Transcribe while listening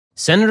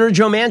Senator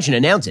Joe Manchin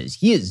announces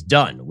he is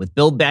done with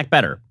Build Back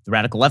Better. The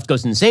radical left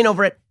goes insane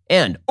over it,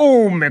 and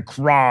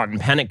Omicron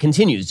panic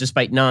continues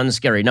despite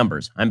non-scary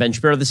numbers. I'm Ben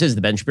Shapiro. This is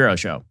The Ben Shapiro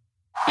Show.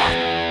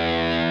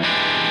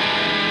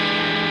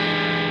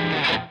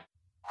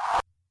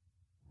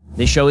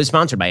 This show is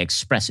sponsored by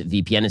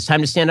ExpressVPN. It's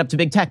time to stand up to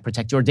big tech.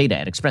 Protect your data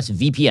at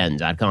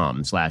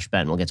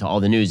expressvpn.com/Ben. We'll get to all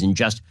the news in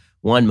just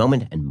one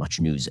moment, and much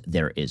news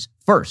there is.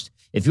 First,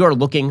 if you are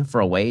looking for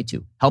a way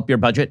to help your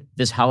budget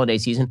this holiday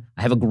season,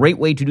 I have a great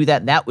way to do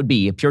that. That would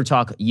be Pure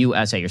Talk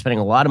USA. You're spending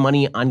a lot of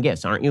money on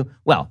gifts, aren't you?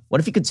 Well,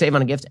 what if you could save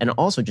on a gift and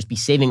also just be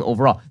saving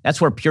overall? That's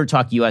where Pure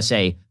Talk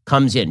USA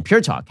comes in.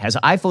 Pure Talk has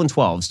iPhone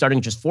 12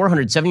 starting just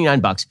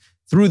 $479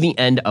 through the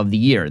end of the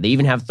year. They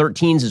even have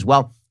 13s as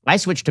well. I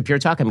switched to Pure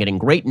Talk. I'm getting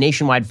great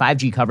nationwide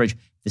 5G coverage,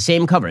 the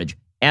same coverage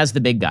as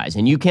the big guys,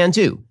 and you can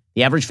too.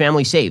 The average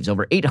family saves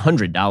over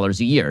 $800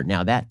 a year.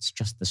 Now, that's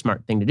just the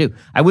smart thing to do.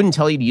 I wouldn't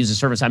tell you to use a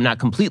service I'm not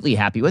completely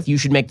happy with. You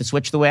should make the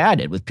switch the way I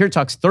did. With Pure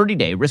Talk's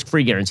 30-day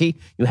risk-free guarantee,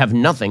 you have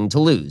nothing to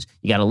lose.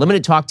 You got a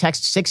limited talk,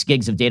 text, 6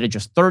 gigs of data,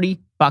 just $30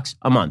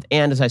 a month.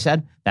 And as I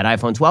said, that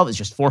iPhone 12 is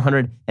just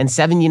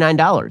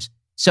 $479.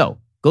 So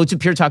go to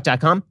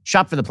puretalk.com,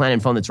 shop for the plan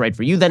and phone that's right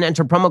for you, then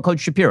enter promo code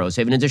Shapiro.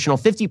 Save an additional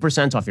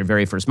 50% off your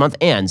very first month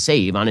and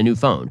save on a new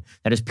phone.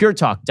 That is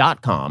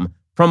puretalk.com,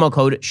 promo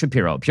code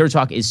Shapiro. Pure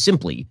Talk is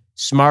simply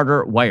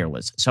smarter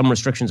wireless. Some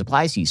restrictions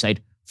apply. See site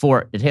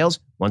for details.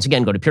 Once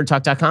again, go to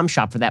puretalk.com,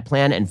 shop for that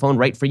plan and phone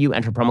right for you.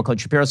 Enter promo code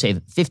Shapiro.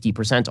 Save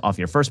 50% off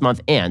your first month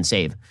and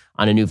save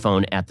on a new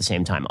phone at the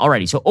same time.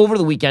 Alrighty, so over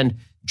the weekend,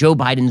 Joe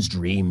Biden's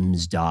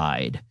dreams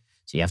died.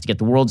 So you have to get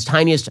the world's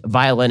tiniest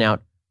violin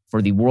out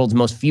for the world's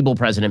most feeble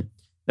president.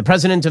 The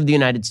president of the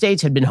United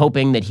States had been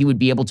hoping that he would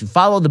be able to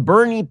follow the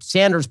Bernie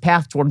Sanders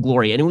path toward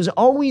glory, and it was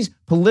always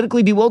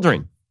politically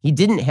bewildering. He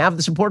didn't have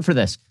the support for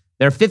this.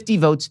 There are 50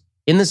 votes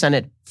in the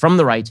Senate from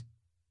the right.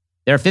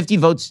 There are 50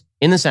 votes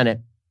in the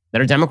Senate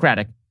that are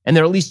Democratic, and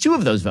there are at least 2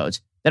 of those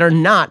votes that are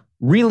not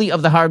really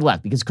of the hard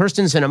left, because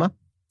Kyrsten Sinema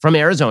from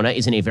Arizona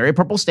is in a very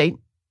purple state.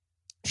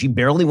 She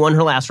barely won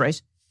her last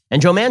race.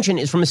 And Joe Manchin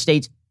is from a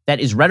state that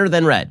is redder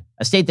than red,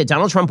 a state that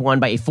Donald Trump won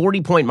by a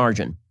 40-point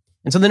margin.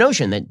 And so the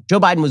notion that Joe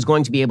Biden was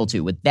going to be able to,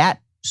 with that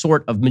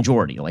sort of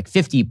majority, like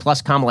 50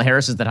 plus Kamala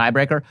Harris as the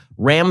tiebreaker,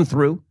 ram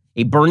through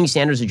a Bernie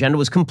Sanders agenda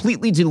was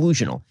completely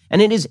delusional. And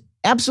it is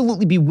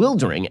absolutely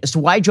bewildering as to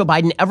why Joe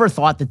Biden ever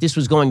thought that this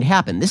was going to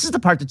happen. This is the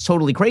part that's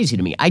totally crazy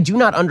to me. I do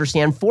not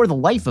understand for the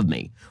life of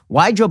me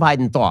why Joe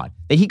Biden thought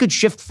that he could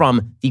shift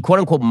from the quote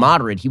unquote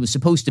moderate he was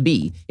supposed to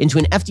be into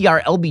an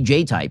FDR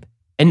LBJ type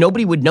and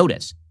nobody would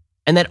notice.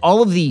 And that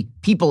all of the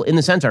people in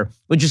the center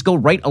would just go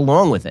right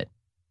along with it.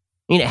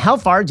 I mean, how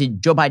far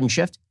did Joe Biden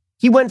shift?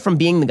 He went from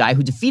being the guy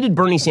who defeated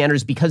Bernie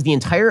Sanders because the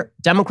entire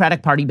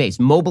Democratic Party base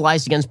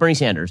mobilized against Bernie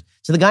Sanders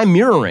to the guy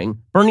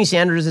mirroring Bernie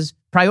Sanders'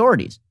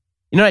 priorities.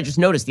 You know what I just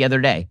noticed the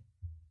other day?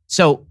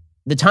 So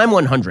the Time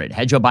 100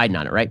 had Joe Biden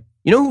on it, right?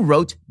 You know who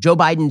wrote Joe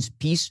Biden's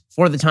piece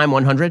for the Time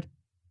 100?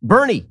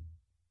 Bernie.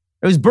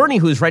 It was Bernie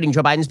who was writing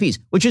Joe Biden's piece,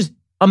 which is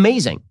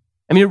amazing.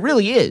 I mean, it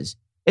really is.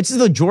 It's as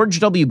though George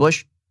W.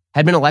 Bush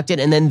had been elected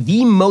and then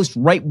the most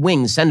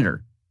right-wing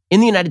senator in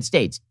the United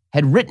States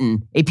had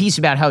written a piece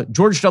about how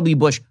George W.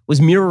 Bush was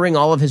mirroring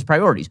all of his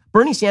priorities.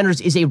 Bernie Sanders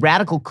is a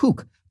radical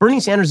kook. Bernie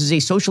Sanders is a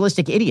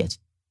socialistic idiot.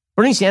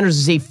 Bernie Sanders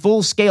is a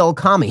full-scale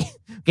commie.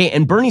 Okay,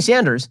 and Bernie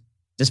Sanders,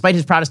 despite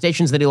his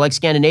protestations that he likes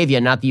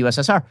Scandinavia, not the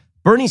USSR,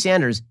 Bernie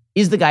Sanders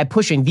is the guy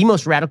pushing the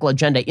most radical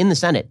agenda in the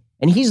Senate,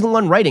 and he's the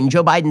one writing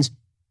Joe Biden's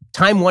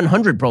Time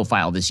 100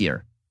 profile this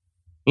year.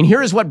 And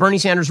here is what Bernie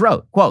Sanders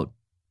wrote, quote,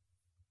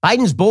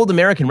 Biden's bold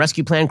American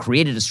Rescue Plan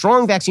created a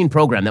strong vaccine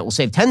program that will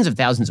save tens of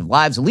thousands of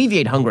lives,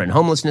 alleviate hunger and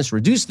homelessness,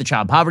 reduce the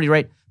child poverty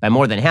rate by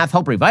more than half,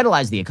 help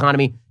revitalize the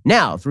economy.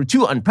 Now, through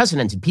 2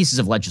 unprecedented pieces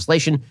of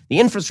legislation, the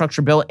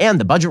infrastructure bill and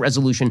the budget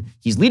resolution,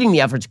 he's leading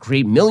the effort to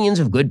create millions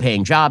of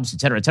good-paying jobs, et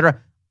cetera, et cetera.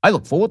 I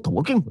look forward to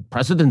working with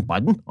President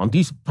Biden on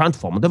these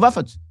transformative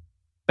efforts.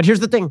 But here's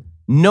the thing.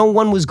 No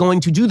one was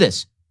going to do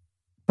this,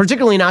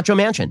 particularly not Joe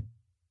Manchin.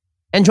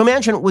 And Joe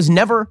Manchin was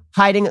never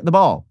hiding the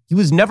ball. He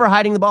was never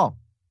hiding the ball.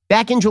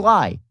 Back in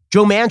July,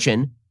 Joe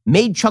Manchin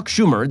made Chuck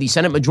Schumer, the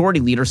Senate Majority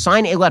Leader,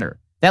 sign a letter.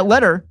 That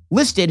letter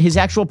listed his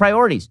actual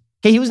priorities.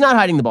 Okay, he was not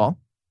hiding the ball.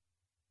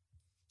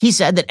 He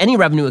said that any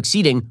revenue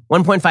exceeding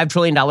 $1.5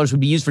 trillion would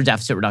be used for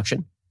deficit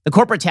reduction. The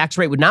corporate tax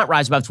rate would not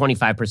rise above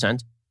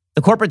 25%.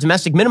 The corporate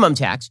domestic minimum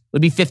tax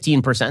would be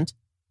 15%.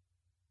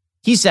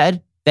 He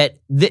said that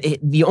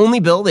the only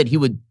bill that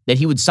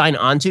he would sign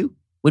on to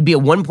would be a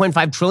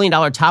 $1.5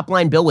 trillion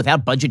top-line bill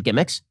without budget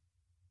gimmicks.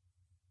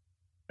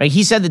 Right?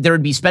 He said that there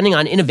would be spending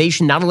on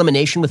innovation, not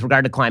elimination, with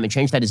regard to climate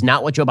change. That is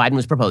not what Joe Biden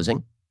was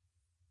proposing.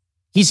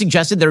 He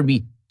suggested there would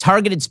be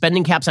targeted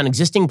spending caps on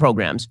existing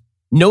programs,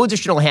 no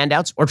additional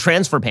handouts or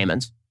transfer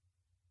payments.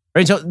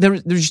 Right? So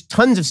there's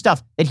tons of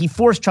stuff that he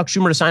forced Chuck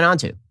Schumer to sign on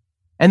to.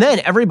 And then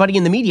everybody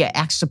in the media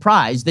acts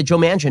surprised that Joe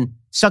Manchin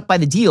stuck by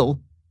the deal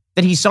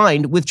that he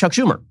signed with Chuck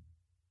Schumer.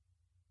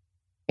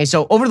 Okay,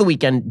 so over the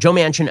weekend, Joe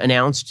Manchin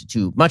announced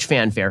to much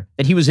fanfare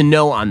that he was a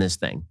no on this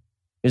thing.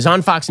 He was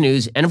on Fox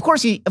News, and of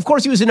course he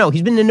was a no.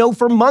 He's been a no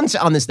for months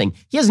on this thing.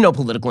 He has no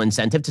political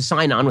incentive to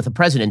sign on with a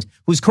president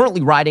who's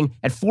currently riding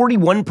at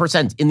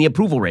 41% in the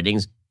approval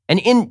ratings. And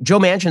in Joe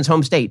Manchin's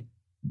home state,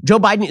 Joe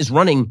Biden is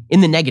running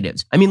in the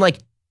negatives. I mean, like,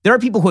 there are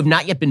people who have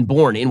not yet been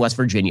born in West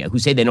Virginia who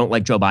say they don't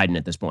like Joe Biden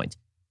at this point.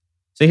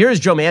 So here's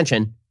Joe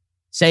Manchin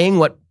saying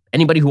what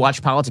anybody who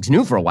watched politics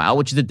knew for a while,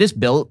 which is that this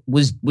bill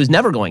was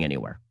never going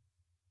anywhere.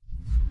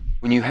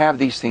 When you have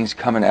these things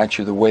coming at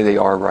you the way they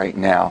are right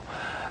now,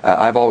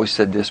 I've always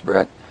said this,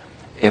 Brett,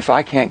 if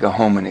I can't go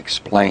home and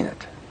explain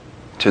it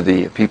to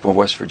the people of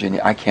West Virginia,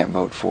 I can't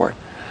vote for it.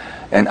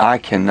 And I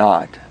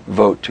cannot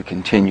vote to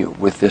continue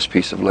with this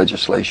piece of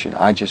legislation.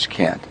 I just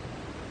can't.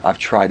 I've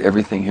tried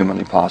everything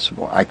humanly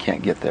possible. I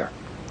can't get there.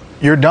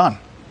 You're done.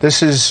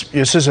 This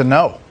is a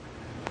no.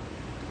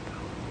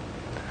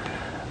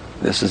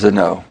 This is a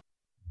no.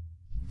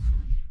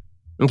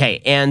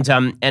 Okay, and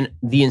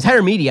the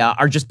entire media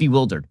are just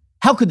bewildered.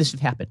 How could this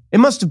have happened? It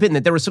must have been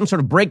that there was some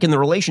sort of break in the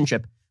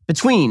relationship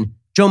between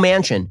Joe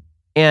Manchin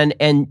and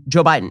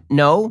Joe Biden.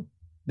 No,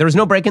 there was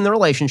no break in the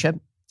relationship.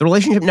 The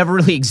relationship never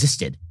really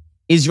existed,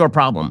 is your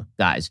problem,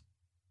 guys.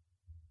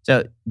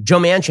 So Joe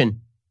Manchin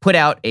put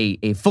out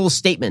a full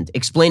statement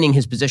explaining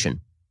his position.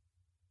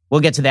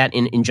 We'll get to that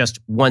in just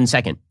 1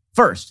 second.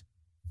 First,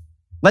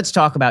 let's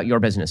talk about your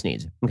business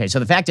needs. Okay, so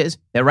the fact is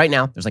that right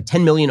now, there's like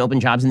 10 million open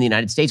jobs in the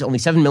United States, only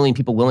 7 million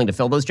people willing to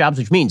fill those jobs,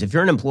 which means if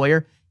you're an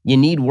employer, you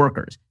need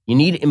workers. You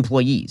need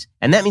employees.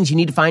 And that means you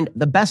need to find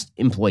the best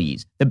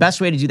employees. The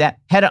best way to do that,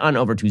 head on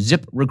over to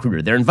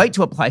ZipRecruiter. Their invite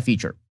to apply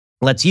feature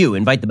lets you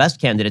invite the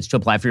best candidates to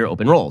apply for your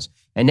open roles.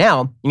 And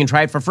now you can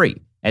try it for free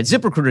at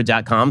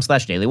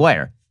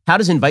ZipRecruiter.com/dailywire. How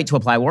does invite to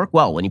apply work?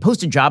 Well, when you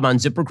post a job on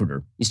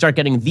ZipRecruiter, you start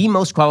getting the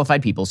most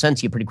qualified people sent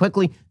to you pretty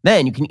quickly.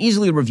 Then you can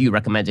easily review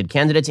recommended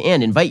candidates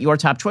and invite your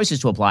top choices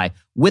to apply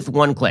with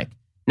one click.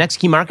 Next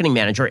key marketing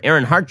manager,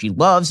 Erin Hartge,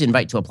 loves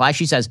invite to apply.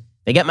 She says,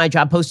 they get my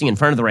job posting in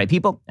front of the right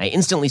people. I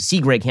instantly see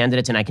great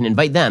candidates and I can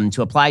invite them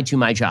to apply to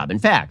my job. In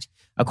fact,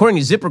 according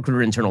to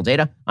ZipRecruiter internal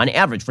data, on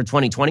average for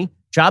 2020,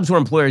 jobs where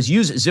employers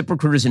use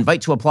ZipRecruiter's invite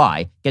to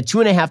apply get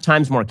 2.5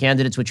 times more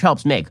candidates, which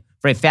helps make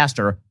for a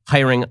faster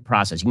hiring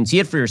process. You can see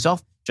it for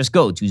yourself. Just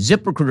go to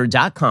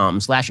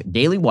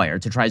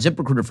ZipRecruiter.com/dailywire to try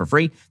ZipRecruiter for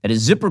free. That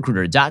is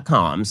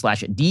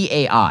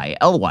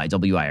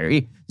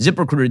ZipRecruiter.com/DAILYWIRE.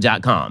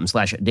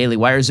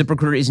 ZipRecruiter.com/dailywire.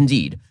 ZipRecruiter is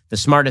indeed the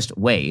smartest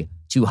way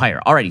to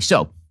hire. Alrighty,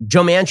 so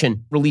Joe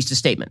Manchin released a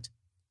statement.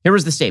 Here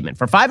was the statement.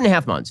 For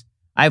 5.5 months,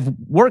 I've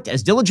worked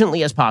as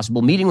diligently as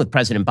possible, meeting with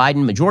President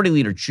Biden, Majority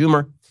Leader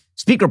Schumer,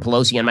 Speaker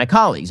Pelosi, and my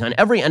colleagues on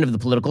every end of the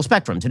political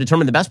spectrum to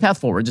determine the best path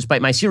forward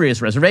despite my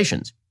serious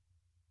reservations.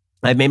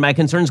 I've made my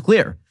concerns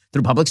clear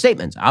through public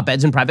statements,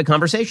 op-eds, and private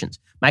conversations.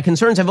 My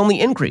concerns have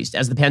only increased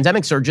as the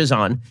pandemic surges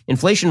on,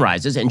 inflation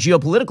rises, and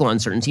geopolitical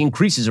uncertainty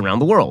increases around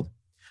the world.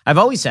 I've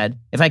always said,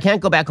 if I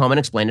can't go back home and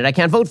explain it, I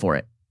can't vote for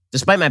it.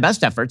 Despite my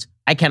best efforts,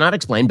 I cannot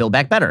explain Build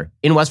Back Better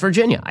in West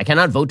Virginia. I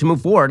cannot vote to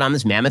move forward on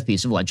this mammoth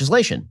piece of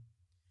legislation.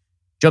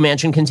 Joe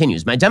Manchin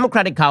continues, my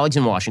Democratic colleagues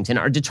in Washington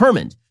are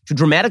determined to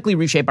dramatically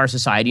reshape our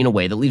society in a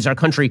way that leaves our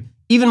country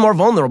even more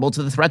vulnerable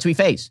to the threats we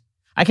face.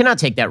 I cannot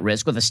take that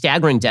risk with a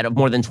staggering debt of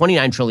more than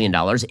 $29 trillion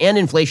and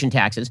inflation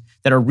taxes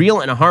that are real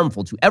and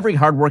harmful to every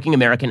hardworking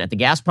American at the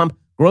gas pump,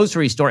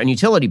 grocery store, and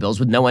utility bills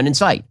with no end in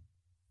sight.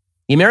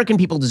 The American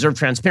people deserve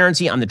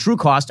transparency on the true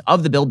cost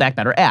of the Build Back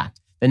Better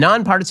Act. The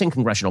nonpartisan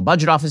Congressional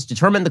Budget Office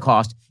determined the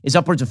cost is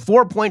upwards of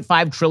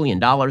 $4.5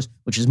 trillion,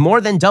 which is more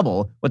than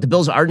double what the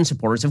bill's ardent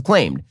supporters have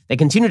claimed. They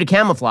continue to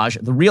camouflage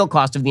the real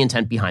cost of the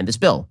intent behind this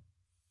bill.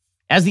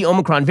 As the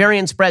Omicron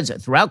variant spreads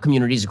throughout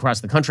communities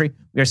across the country,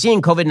 we are seeing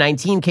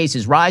COVID-19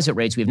 cases rise at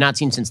rates we have not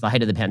seen since the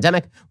height of the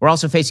pandemic. We're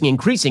also facing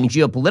increasing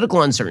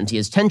geopolitical uncertainty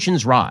as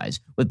tensions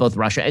rise with both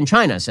Russia and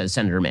China, says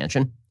Senator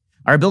Manchin.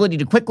 Our ability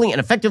to quickly and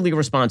effectively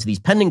respond to these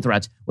pending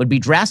threats would be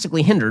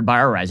drastically hindered by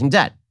our rising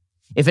debt.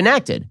 If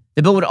enacted,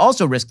 the bill would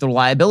also risk the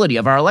reliability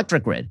of our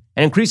electric grid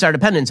and increase our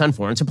dependence on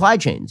foreign supply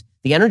chains.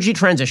 The energy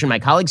transition my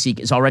colleagues seek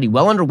is already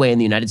well underway in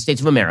the United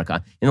States of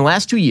America. In the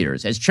last 2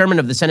 years, as chairman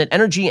of the Senate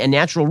Energy and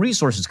Natural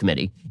Resources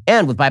Committee,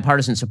 and with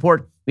bipartisan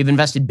support, we've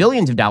invested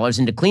billions of dollars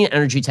into clean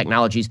energy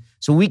technologies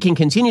so we can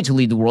continue to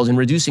lead the world in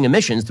reducing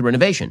emissions through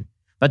innovation.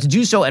 But to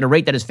do so at a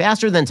rate that is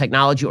faster than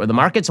technology or the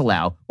markets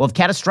allow will have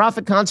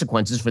catastrophic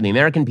consequences for the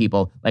American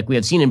people, like we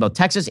have seen in both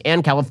Texas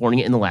and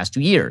California in the last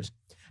 2 years.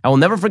 I will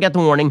never forget the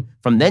warning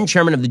from then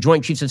chairman of the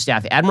Joint Chiefs of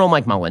Staff, Admiral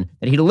Mike Mullen,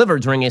 that he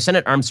delivered during a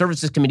Senate Armed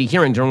Services Committee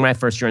hearing during my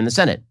first year in the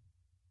Senate.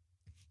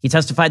 He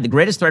testified the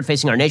greatest threat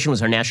facing our nation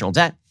was our national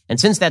debt,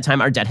 and since that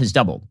time, our debt has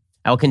doubled.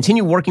 I will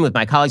continue working with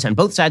my colleagues on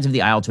both sides of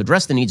the aisle to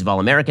address the needs of all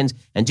Americans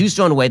and do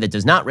so in a way that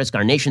does not risk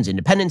our nation's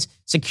independence,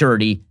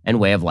 security, and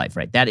way of life,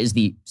 right? That is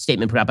the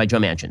statement put out by Joe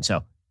Manchin.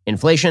 So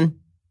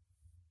inflation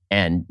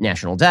and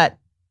national debt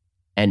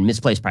and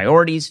misplaced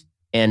priorities.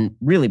 And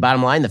really,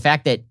 bottom line, the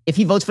fact that if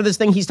he votes for this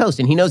thing, he's toast,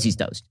 and he knows he's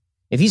toast.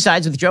 If he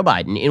sides with Joe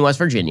Biden in West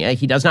Virginia,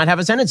 he does not have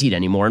a Senate seat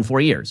anymore in 4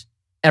 years.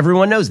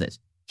 Everyone knows this.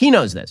 He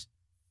knows this.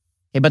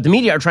 Okay, but the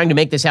media are trying to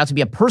make this out to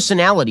be a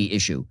personality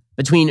issue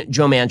between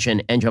Joe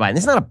Manchin and Joe Biden.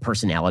 This is not a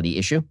personality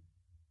issue.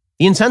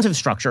 The incentive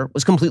structure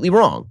was completely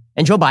wrong,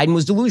 and Joe Biden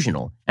was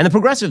delusional, and the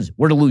progressives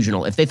were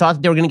delusional if they thought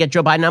that they were going to get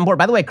Joe Biden on board.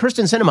 By the way,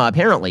 Kyrsten Sinema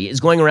apparently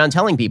is going around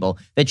telling people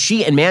that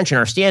she and Manchin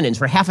are stand-ins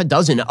for half a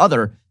dozen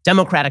other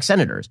Democratic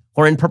senators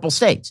who are in purple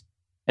states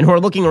and who are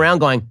looking around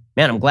going,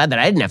 man, I'm glad that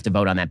I didn't have to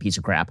vote on that piece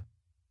of crap.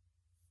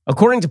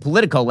 According to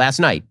Politico last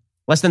night,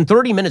 less than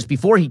 30 minutes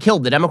before he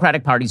killed the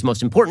Democratic Party's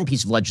most important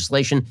piece of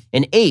legislation,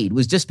 an aide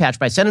was dispatched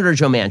by Senator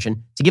Joe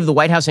Manchin to give the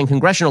White House and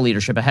congressional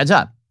leadership a heads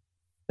up.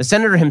 The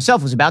senator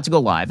himself was about to go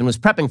live and was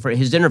prepping for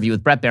his interview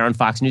with Bret Baier on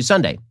Fox News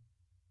Sunday.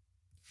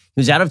 He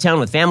was out of town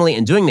with family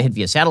and doing the hit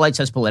via satellite,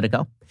 says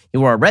Politico. He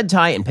wore a red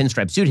tie and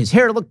pinstripe suit. His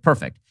hair looked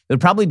perfect. It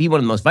would probably be one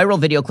of the most viral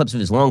video clips of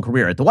his long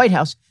career. At the White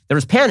House, there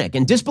was panic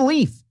and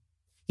disbelief.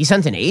 He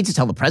sent an aide to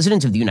tell the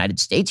president of the United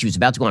States he was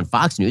about to go on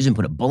Fox News and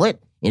put a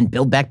bullet in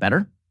Build Back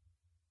Better.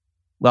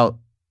 Well,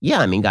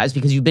 yeah, guys,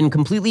 because you've been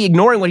completely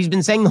ignoring what he's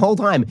been saying the whole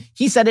time.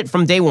 He said it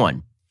from day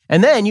one.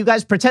 And then you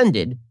guys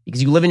pretended,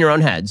 because you live in your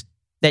own heads,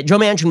 that Joe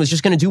Manchin was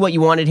just going to do what you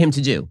wanted him to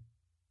do.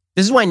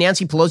 This is why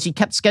Nancy Pelosi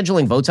kept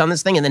scheduling votes on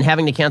this thing and then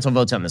having to cancel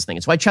votes on this thing.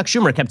 It's why Chuck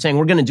Schumer kept saying,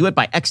 we're going to do it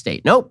by X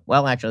date. Nope.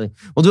 Well, actually,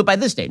 we'll do it by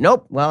this date.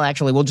 Nope. Well,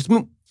 actually, we'll just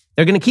move.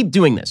 They're going to keep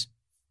doing this.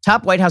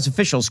 Top White House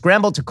officials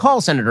scrambled to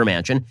call Senator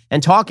Manchin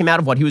and talk him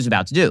out of what he was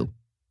about to do.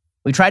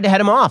 We tried to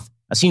head him off,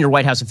 a senior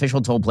White House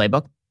official told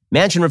Playbook.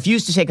 Manchin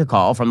refused to take a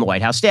call from the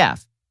White House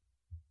staff.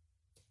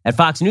 At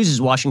Fox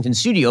News' Washington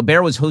studio,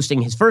 Baier was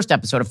hosting his first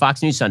episode of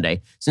Fox News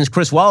Sunday since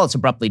Chris Wallace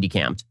abruptly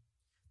decamped.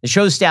 The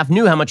show's staff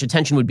knew how much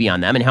attention would be on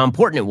them and how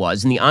important it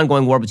was in the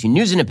ongoing war between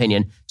news and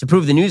opinion to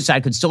prove the news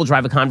side could still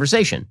drive a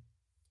conversation.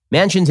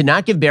 Manchin did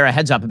not give Baier a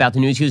heads up about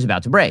the news he was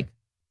about to break.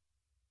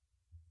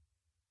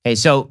 Okay,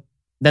 so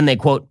then they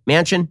quote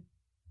Manchin.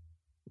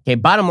 Okay,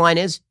 bottom line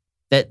is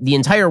that the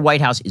entire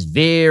White House is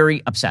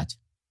very upset.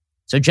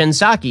 So Jen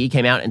Psaki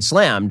came out and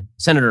slammed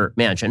Senator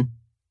Manchin,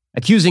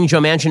 accusing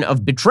Joe Manchin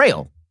of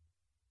betrayal.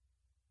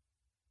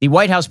 The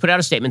White House put out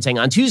a statement saying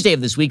on Tuesday of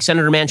this week,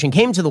 Senator Manchin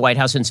came to the White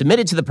House and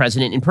submitted to the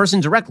president in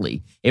person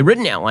directly a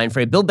written outline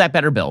for a Build Back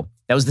Better bill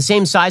that was the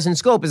same size and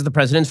scope as the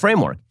president's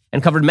framework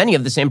and covered many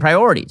of the same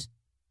priorities.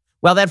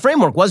 While that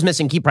framework was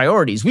missing key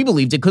priorities, we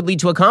believed it could lead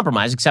to a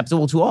compromise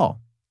acceptable to all.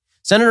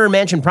 Senator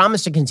Manchin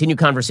promised to continue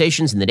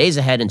conversations in the days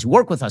ahead and to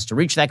work with us to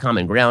reach that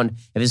common ground.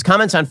 If his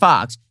comments on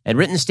Fox and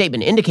written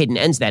statement indicate an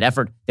end to that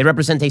effort, they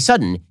represent a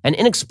sudden and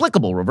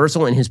inexplicable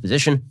reversal in his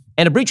position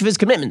and a breach of his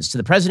commitments to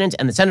the president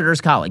and the senator's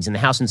colleagues in the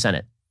House and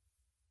Senate.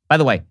 By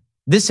the way,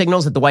 this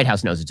signals that the White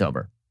House knows it's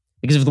over.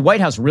 Because if the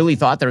White House really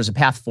thought there was a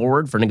path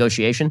forward for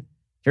negotiation,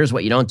 here's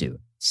what you don't do.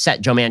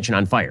 Set Joe Manchin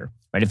on fire.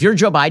 Right? If you're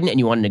Joe Biden and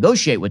you want to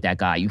negotiate with that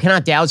guy, you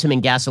cannot douse him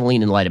in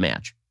gasoline and light a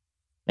match.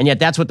 And yet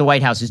that's what the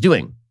White House is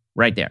doing.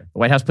 Right there. The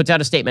White House puts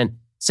out a statement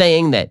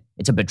saying that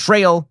it's a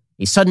betrayal,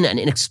 a sudden and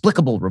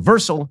inexplicable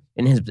reversal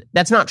in his.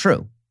 That's not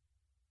true.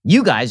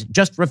 You guys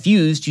just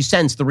refused to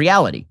sense the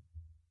reality.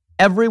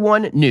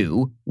 Everyone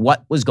knew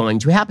what was going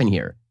to happen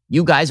here.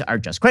 You guys are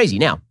just crazy.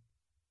 Now,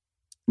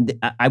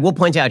 I will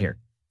point out here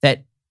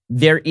that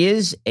there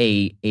is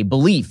a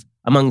belief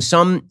among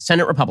some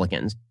Senate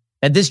Republicans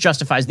that this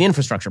justifies the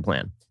infrastructure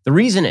plan. The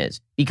reason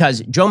is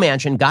because Joe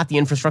Manchin got the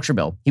infrastructure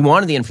bill. He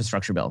wanted the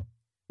infrastructure bill.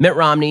 Mitt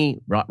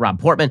Romney, Rob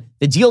Portman,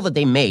 the deal that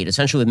they made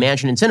essentially with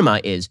Manchin and Sinema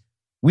is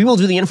we will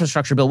do the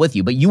infrastructure bill with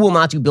you, but you will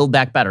not do Build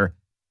Back Better,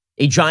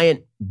 a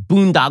giant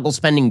boondoggle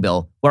spending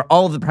bill where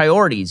all of the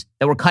priorities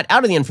that were cut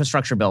out of the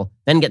infrastructure bill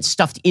then get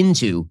stuffed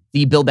into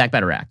the Build Back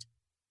Better Act.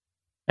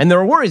 And there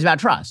were worries about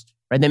trust,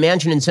 right? That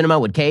Manchin and Sinema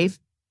would cave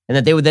and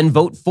that they would then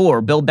vote for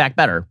Build Back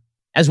Better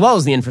as well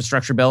as the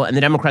infrastructure bill and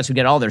the Democrats would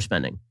get all their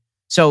spending.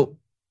 So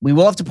we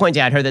will have to point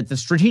out here that the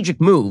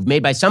strategic move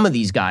made by some of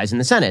these guys in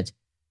the Senate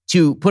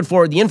to put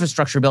forward the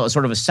infrastructure bill as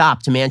sort of a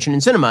sop to Manchin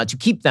and Sinema to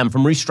keep them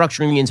from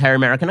restructuring the entire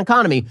American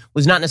economy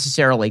was not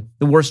necessarily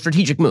the worst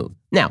strategic move.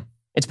 Now,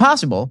 it's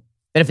possible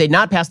that if they'd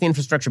not passed the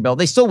infrastructure bill,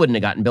 they still wouldn't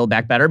have gotten Build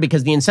Back Better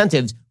because the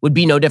incentives would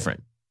be no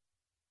different.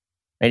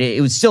 Right?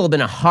 It would still have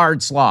been a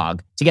hard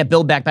slog to get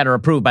Build Back Better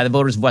approved by the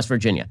voters of West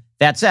Virginia.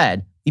 That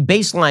said, the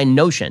baseline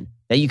notion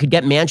that you could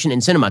get Manchin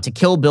and Sinema to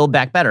kill Build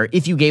Back Better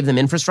if you gave them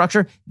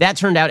infrastructure, that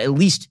turned out at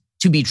least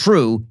to be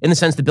true in the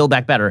sense that Build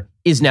Back Better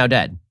is now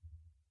dead.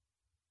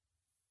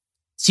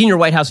 Senior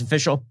White House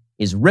official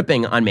is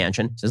ripping on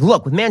Manchin. Says,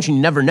 look, with Manchin, you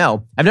never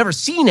know. I've never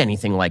seen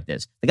anything like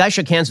this. The guy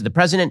shook hands with the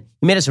president.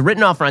 He made us a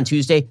written offer on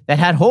Tuesday that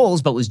had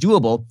holes but was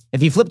doable. If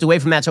he flipped away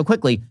from that so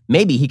quickly,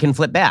 maybe he can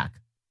flip back.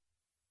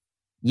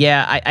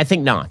 Yeah, I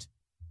think not.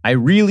 I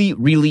really,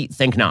 really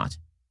think not.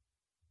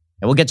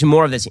 And we'll get to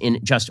more of this in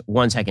just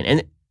 1 second.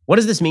 And what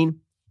does this mean?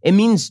 It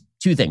means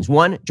two things.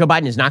 One, Joe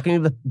Biden is not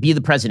going to be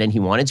the president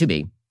he wanted to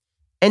be.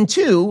 And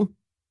two,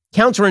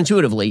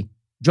 counterintuitively,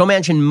 Joe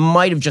Manchin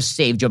might have just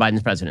saved Joe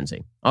Biden's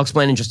presidency. I'll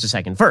explain in just a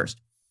second. First,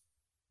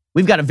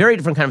 we've got a very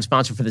different kind of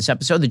sponsor for this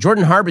episode, The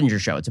Jordan Harbinger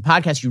Show. It's a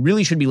podcast you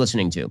really should be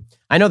listening to.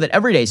 I know that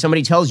every day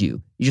somebody tells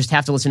you you just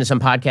have to listen to some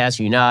podcast,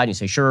 and you nod, and you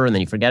say sure, and then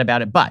you forget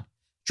about it. But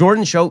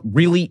Jordan's show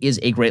really is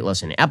a great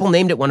listen. Apple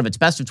named it one of its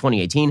best of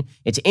 2018.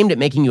 It's aimed at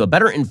making you a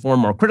better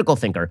informed, more critical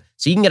thinker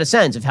so you can get a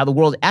sense of how the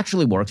world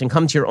actually works and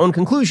come to your own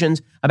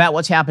conclusions about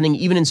what's happening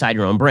even inside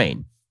your own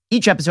brain.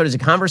 Each episode is a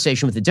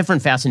conversation with a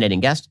different fascinating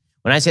guest.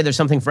 When I say there's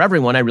something for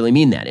everyone, I really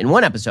mean that. In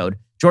one episode,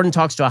 Jordan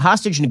talks to a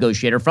hostage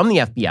negotiator from the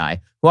FBI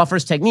who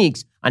offers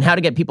techniques on how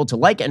to get people to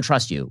like and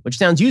trust you, which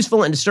sounds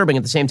useful and disturbing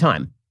at the same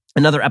time.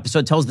 Another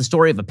episode tells the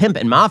story of a pimp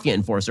and mafia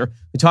enforcer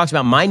who talks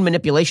about mind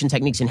manipulation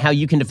techniques and how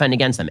you can defend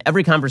against them.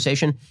 Every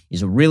conversation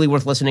is really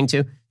worth listening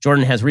to.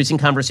 Jordan has recent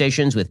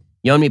conversations with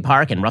Yeonmi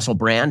Park and Russell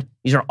Brand.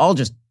 These are all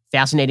just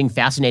fascinating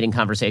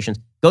conversations.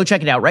 Go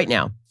check it out right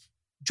now.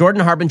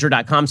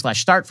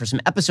 JordanHarbinger.com/start for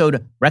some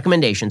episode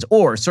recommendations,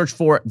 or search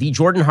for The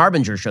Jordan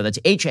Harbinger Show. That's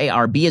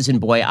HARB as in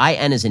boy,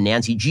 IN as in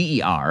Nancy,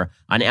 GER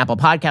on Apple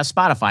Podcasts,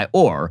 Spotify,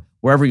 or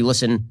wherever you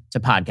listen to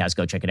podcasts.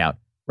 Go check it out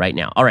right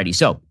now. Alrighty,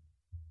 so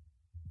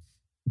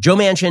Joe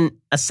Manchin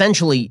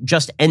essentially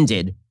just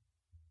ended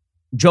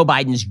Joe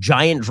Biden's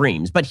giant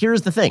dreams. But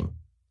here's the thing.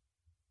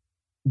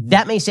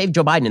 That may save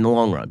Joe Biden in the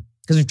long run.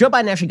 Because if Joe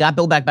Biden actually got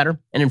Build Back Better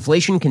and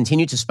inflation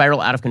continued to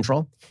spiral out of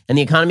control and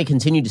the economy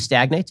continued to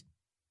stagnate,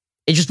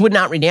 it just would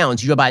not redound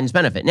to Joe Biden's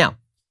benefit. Now,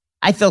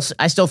 I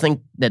still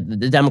think that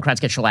the Democrats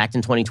get shellacked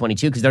in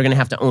 2022 because they're going to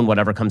have to own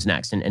whatever comes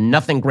next. And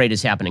nothing great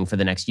is happening for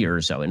the next year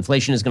or so.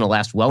 Inflation is going to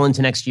last well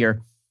into next year.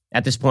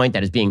 At this point,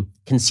 that is being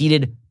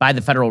conceded by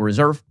the Federal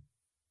Reserve.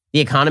 The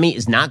economy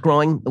is not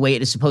growing the way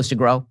it is supposed to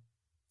grow.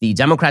 The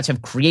Democrats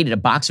have created a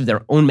box of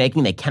their own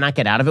making. They cannot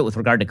get out of it with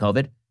regard to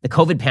COVID. The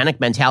COVID panic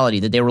mentality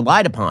that they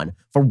relied upon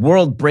for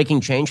world-breaking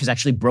change has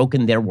actually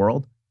broken their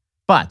world.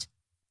 But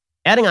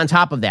adding on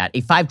top of that,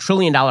 a $5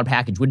 trillion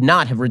package would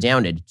not have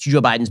redounded to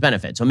Joe Biden's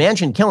benefit. So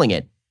Manchin killing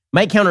it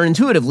might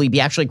counterintuitively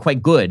be actually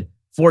quite good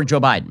for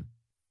Joe Biden.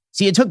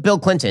 See, it took Bill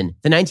Clinton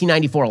the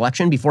 1994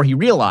 election before he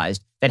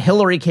realized that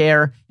Hillary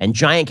Care and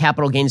giant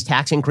capital gains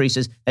tax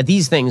increases, that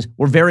these things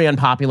were very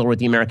unpopular with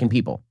the American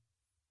people.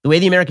 The way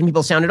the American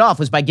people sounded off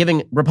was by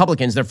giving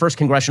Republicans their first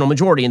congressional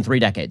majority in 3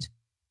 decades.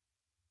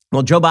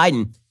 Well, Joe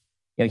Biden,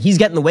 he's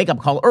getting the wake-up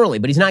call early,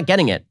 but he's not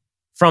getting it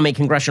from a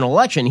congressional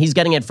election. He's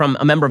getting it from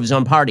a member of his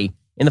own party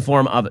in the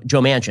form of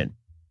Joe Manchin.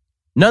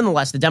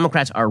 Nonetheless, the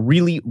Democrats are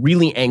really,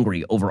 really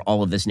angry over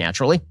all of this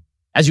naturally,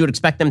 as you would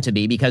expect them to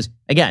be, because,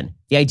 again,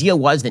 the idea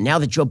was that now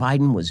that Joe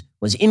Biden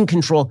was in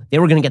control, they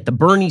were going to get the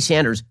Bernie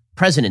Sanders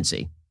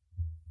presidency.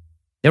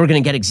 They were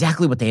going to get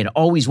exactly what they had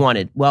always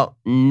wanted. Well,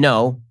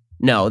 no,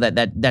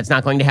 that's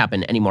not going to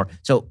happen anymore.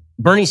 So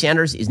Bernie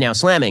Sanders is now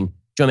slamming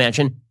Joe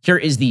Manchin. Here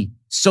is the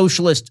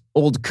socialist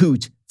old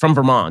coot from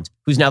Vermont,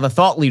 who's now the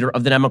thought leader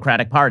of the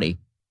Democratic Party,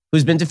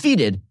 who's been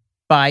defeated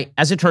by,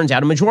 as it turns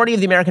out, a majority of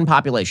the American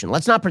population.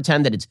 Let's not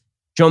pretend that it's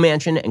Joe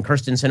Manchin and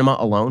Kyrsten Sinema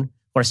alone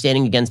who are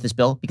standing against this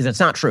bill, because that's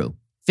not true.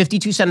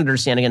 52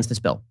 senators stand against this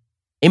bill.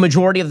 A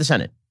majority of the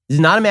Senate. This is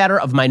not a matter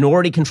of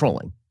minority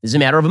controlling. This is a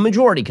matter of a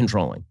majority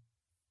controlling.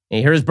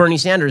 And here's Bernie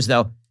Sanders,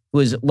 though, who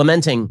is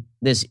lamenting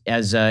this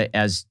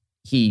as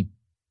he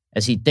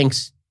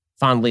thinks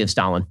fondly of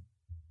Stalin.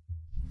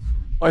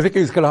 I think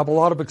he's going to have a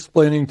lot of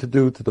explaining to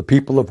do to the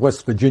people of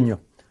West Virginia,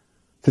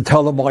 to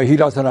tell them why he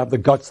doesn't have the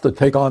guts to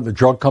take on the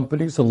drug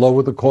companies and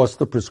lower the cost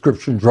of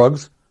prescription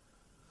drugs,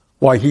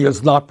 why he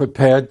is not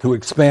prepared to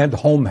expand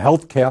home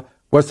health care.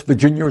 West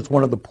Virginia is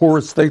one of the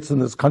poorest states in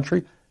this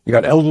country. You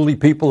got elderly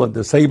people and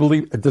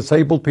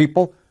disabled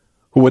people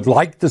who would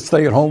like to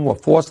stay at home or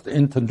forced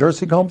into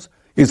nursing homes.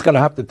 He's going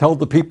to have to tell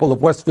the people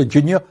of West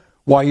Virginia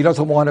why he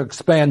doesn't want to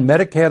expand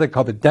Medicare to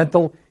cover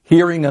dental,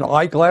 hearing, and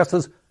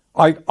eyeglasses.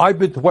 I've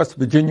been to West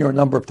Virginia a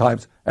number of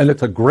times, and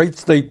it's a great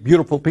state,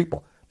 beautiful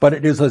people, but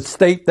it is a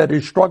state that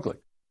is struggling.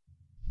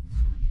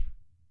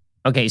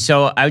 Okay,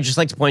 so I would just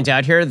like to point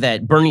out here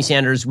that Bernie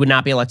Sanders would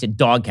not be elected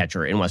dog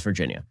catcher in West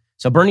Virginia.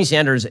 So Bernie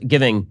Sanders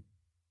giving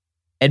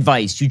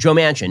advice to Joe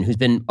Manchin, who's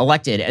been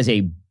elected as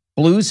a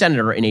blue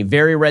senator in a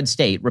very red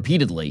state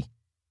repeatedly,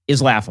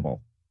 is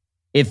laughable.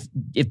 If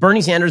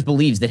Bernie Sanders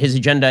believes that his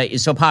agenda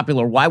is so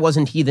popular, why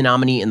wasn't he the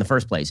nominee in the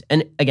first place?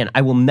 And again,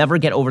 I will never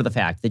get over the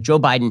fact that Joe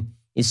Biden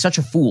is such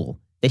a fool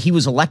that he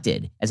was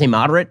elected as a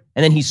moderate,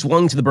 and then he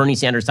swung to the Bernie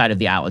Sanders side of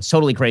the aisle. It's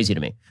totally crazy to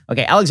me.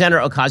 Okay,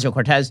 Alexandra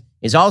Ocasio-Cortez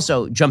is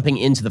also jumping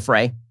into the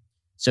fray.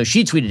 So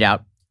she tweeted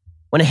out,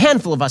 when a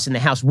handful of us in the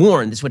House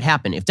warned this would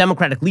happen if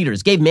Democratic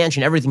leaders gave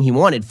Manchin everything he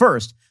wanted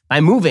first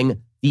by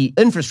moving the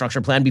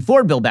infrastructure plan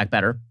before Build Back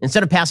Better,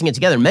 instead of passing it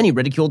together, many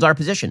ridiculed our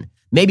position.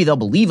 Maybe they'll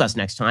believe us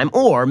next time,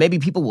 or maybe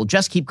people will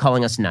just keep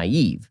calling us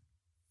naive.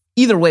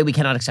 Either way, we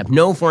cannot accept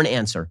no for an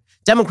answer.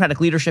 Democratic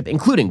leadership,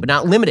 including but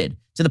not limited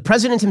to the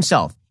president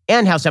himself,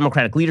 and House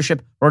Democratic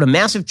leadership wrote a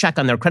massive check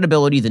on their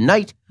credibility the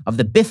night of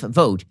the Biff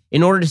vote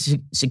in order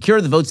to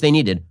secure the votes they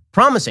needed,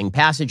 promising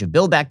passage of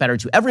Build Back Better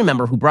to every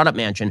member who brought up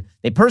Manchin.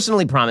 They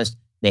personally promised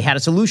they had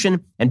a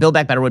solution and Build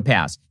Back Better would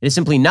pass. It is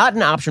simply not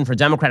an option for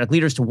Democratic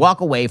leaders to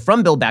walk away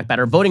from Build Back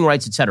Better, voting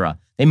rights, etc.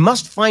 They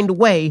must find a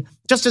way,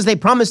 just as they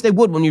promised they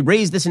would when we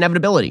raised this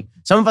inevitability.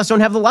 Some of us don't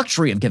have the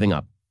luxury of giving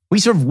up. We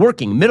serve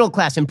working, middle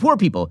class, and poor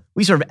people.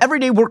 We serve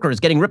everyday workers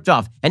getting ripped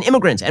off, and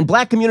immigrants, and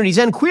black communities,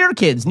 and queer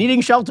kids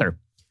needing shelter.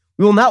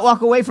 We will not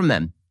walk away from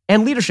them.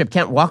 And leadership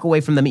can't walk away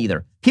from them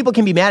either. People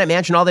can be mad at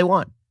Manchin all they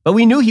want. But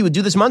we knew he would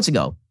do this months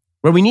ago.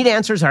 Where we need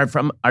answers are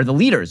the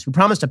leaders who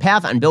promised a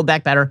path on Build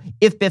Back Better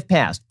if Biff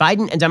passed.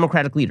 Biden and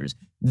Democratic leaders.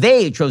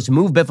 They chose to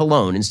move Biff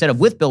alone instead of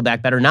with Build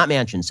Back Better, not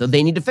Manchin. So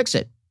they need to fix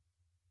it.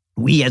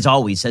 We, as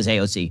always, says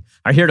AOC,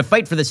 are here to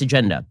fight for this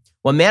agenda.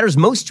 What matters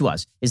most to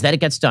us is that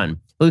it gets done.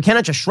 But we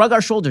cannot just shrug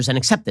our shoulders and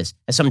accept this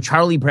as some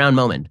Charlie Brown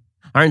moment.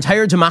 Our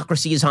entire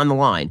democracy is on the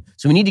line.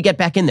 So we need to get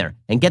back in there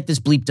and get this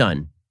bleep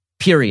done.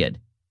 Period.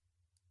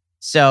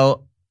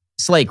 So,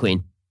 Slay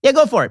Queen. Yeah,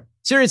 go for it.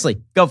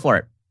 Seriously, go for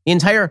it. The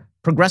entire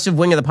progressive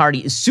wing of the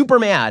party is super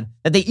mad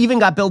that they even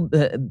got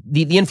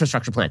the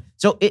infrastructure plan.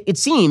 So it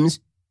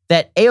seems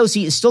that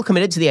AOC is still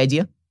committed to the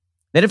idea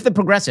that if the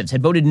progressives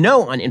had voted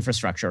no on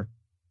infrastructure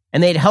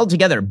and they had held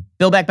together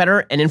Build Back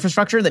Better and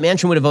infrastructure, that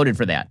Manchin would have voted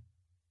for that.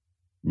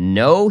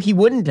 No, he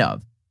wouldn't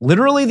have.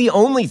 Literally the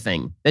only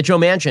thing that Joe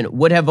Manchin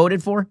would have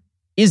voted for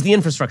is the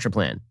infrastructure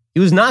plan.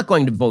 He was not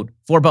going to vote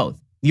for both.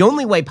 The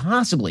only way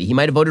possibly he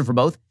might have voted for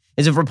both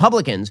is if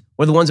Republicans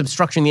were the ones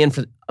obstructing the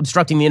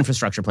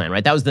infrastructure plan,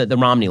 right? That was the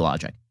Romney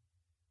logic.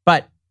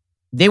 But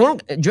they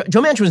weren't.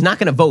 Joe Manchin was not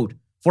going to vote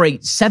for a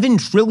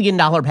 $7 trillion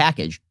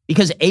package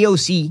because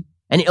AOC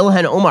and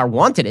Ilhan Omar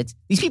wanted it.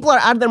 These people are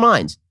out of their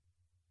minds.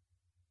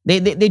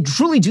 They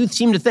truly do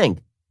seem to think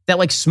that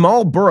like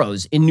small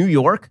boroughs in New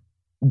York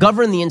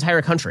govern the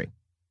entire country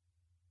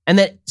and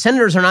that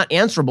senators are not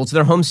answerable to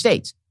their home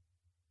states.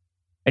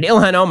 And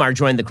Ilhan Omar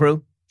joined the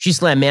crew. She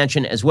slammed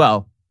Manchin as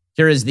well.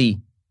 Here is the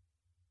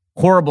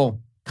horrible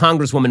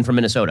congresswoman from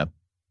Minnesota.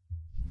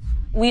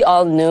 We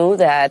all knew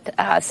that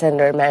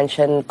Senator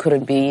Manchin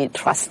couldn't be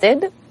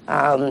trusted.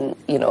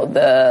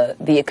 The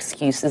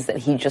excuses that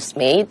he just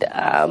made,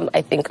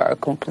 I think, are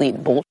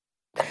complete bullshit.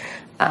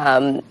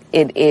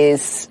 It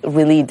is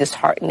really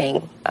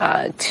disheartening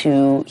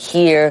to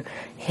hear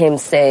him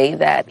say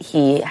that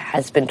he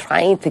has been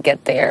trying to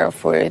get there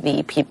for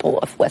the people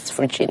of West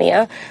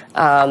Virginia,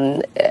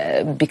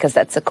 because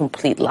that's a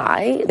complete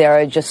lie. There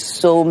are just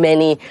so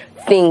many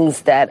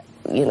things that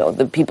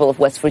the people of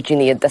West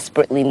Virginia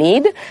desperately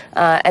need.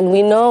 And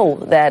we know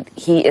that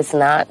he is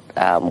not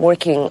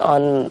working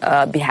on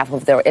behalf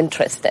of their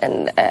interest.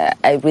 And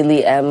I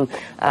really am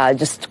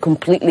just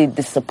completely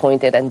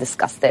disappointed and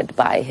disgusted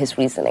by his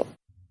reasoning.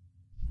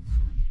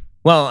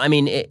 Well, I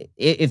mean,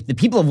 if the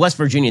people of West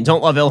Virginia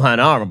don't love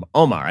Ilhan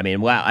Omar,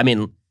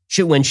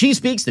 when she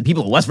speaks, the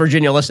people of West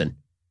Virginia listen.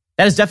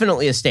 That is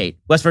definitely a state,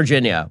 West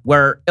Virginia,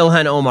 where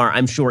Ilhan Omar,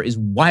 I'm sure, is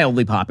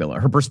wildly popular.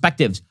 Her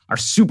perspectives are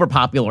super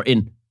popular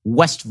in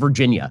West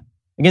Virginia.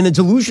 Again, the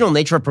delusional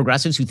nature of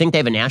progressives who think they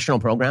have a national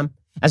program,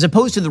 as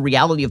opposed to the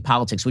reality of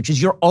politics, which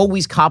is you're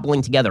always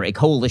cobbling together a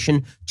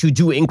coalition to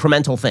do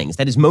incremental things.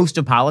 That is most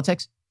of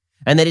politics.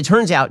 And that it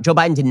turns out Joe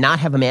Biden did not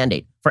have a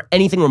mandate for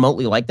anything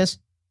remotely like this.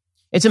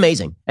 It's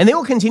amazing. And they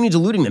will continue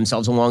deluding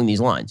themselves along these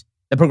lines,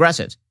 the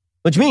progressives,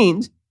 which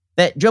means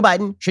that Joe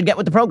Biden should get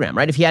with the program,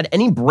 right? If he had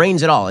any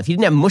brains at all, if he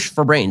didn't have mush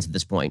for brains at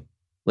this point,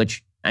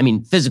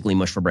 physically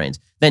mush for brains,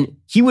 then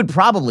he would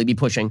probably be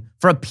pushing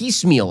for a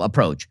piecemeal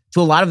approach to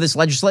a lot of this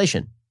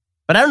legislation.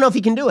 But I don't know if he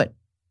can do it.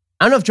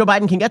 I don't know if Joe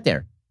Biden can get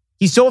there.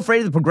 He's so afraid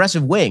of the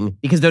progressive wing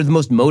because they're the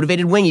most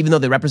motivated wing, even though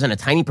they represent a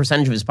tiny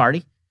percentage of his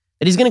party,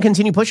 that he's going to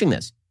continue pushing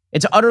this.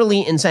 It's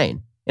utterly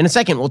insane. In a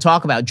second, we'll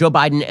talk about Joe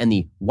Biden and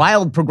the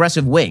wild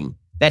progressive wing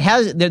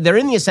that they're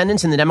in the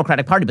ascendance in the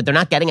Democratic Party, but they're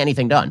not getting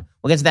anything done.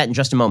 We'll get to that in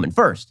just a moment.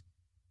 First,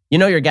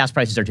 your gas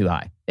prices are too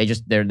high.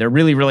 They're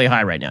really, really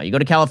high right now. You go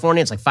to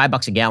California, it's like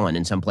 $5 a gallon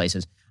in some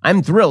places.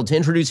 I'm thrilled to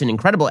introduce an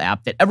incredible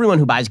app that everyone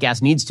who buys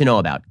gas needs to know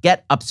about.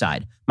 Get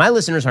Upside. My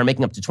listeners are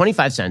making up to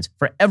 25 cents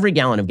for every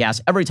gallon of gas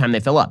every time they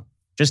fill up.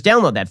 Just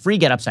download that free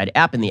Get Upside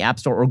app in the App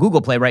Store or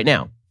Google Play right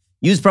now.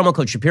 Use promo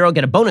code Shapiro,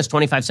 get a bonus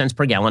 25 cents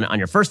per gallon on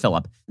your first fill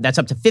up. That's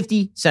up to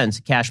 50 cents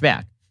cash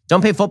back.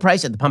 Don't pay full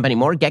price at the pump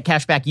anymore. Get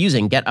cash back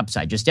using Get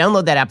Upside. Just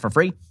download that app for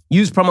free.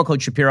 Use promo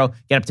code Shapiro.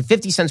 Get up to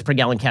 50 cents per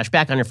gallon cash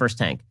back on your first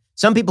tank.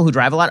 Some people who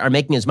drive a lot are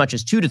making as much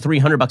as $200 to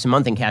 $300 a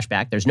month in cash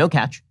back. There's no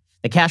catch.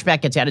 The cash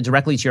back gets added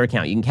directly to your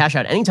account. You can cash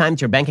out anytime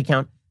to your bank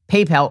account,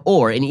 PayPal,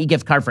 or an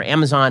e-gift card for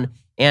Amazon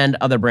and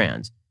other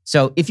brands.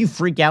 So if you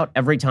freak out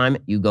every time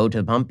you go to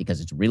the pump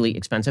because it's really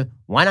expensive,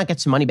 why not get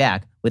some money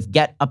back with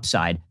Get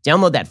Upside?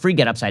 Download that free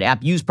Get Upside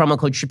app. Use promo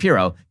code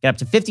Shapiro. Get up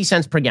to 50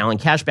 cents per gallon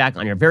cash back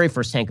on your very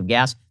first tank of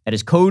gas. That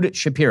is code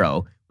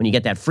Shapiro. When you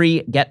get that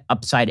free Get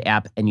Upside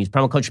app and use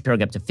promo code Shapiro,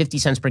 get up to 50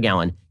 cents per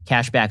gallon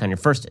cash back on your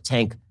first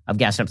tank of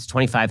gas, up to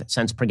 25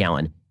 cents per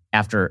gallon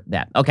after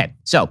that. Okay,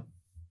 so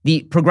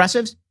the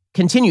progressives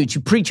continue to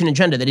preach an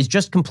agenda that is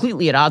just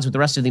completely at odds with the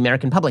rest of the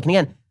American public. And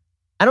again,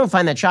 I don't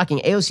find that shocking.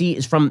 AOC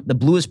is from the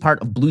bluest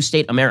part of blue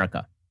state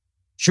America.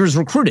 She was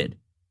recruited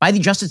by the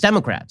Justice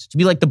Democrats to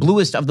be like the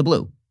bluest of the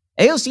blue.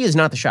 AOC is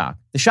not the shock.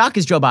 The shock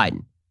is Joe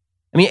Biden.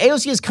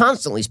 AOC is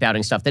constantly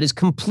spouting stuff that is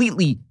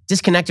completely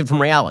disconnected from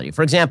reality.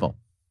 For example,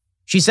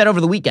 she said over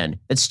the weekend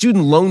that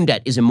student loan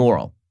debt is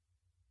immoral.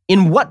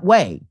 In what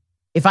way?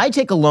 If I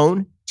take a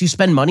loan to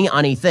spend money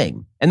on a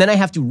thing and then I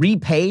have to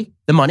repay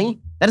the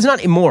money, that is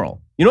not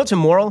immoral. You know what's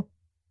immoral?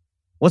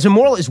 What's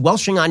immoral is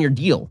welshing on your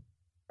deal.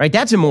 right?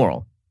 That's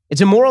immoral.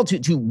 It's immoral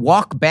to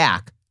walk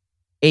back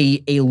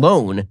a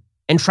loan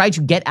and try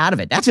to get out of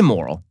it. That's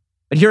immoral.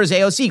 But here is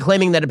AOC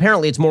claiming that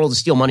apparently it's moral to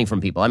steal money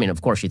from people. I mean,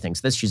 of course she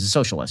thinks this. She's a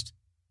socialist.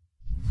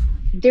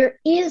 There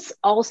is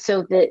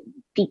also the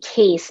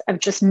case of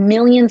just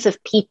millions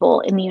of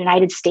people in the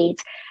United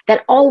States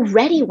that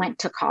already went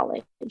to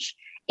college,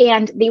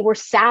 and they were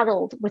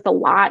saddled with a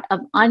lot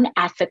of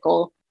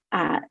unethical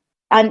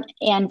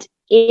and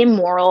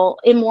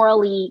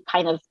immorally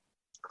kind of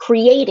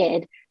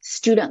created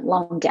student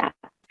loan debt.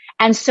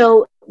 And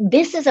so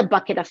this is a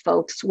bucket of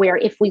folks where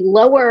if we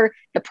lower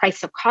the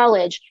price of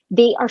college,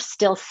 they are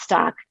still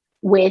stuck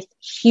with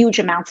huge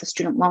amounts of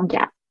student loan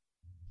debt.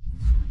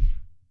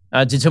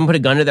 Did someone put a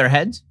gun to their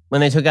heads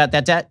when they took out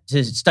that debt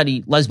to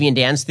study lesbian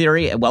dance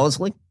theory at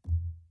Wellesley?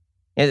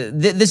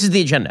 This is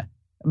the agenda.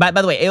 By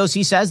the way,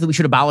 AOC says that we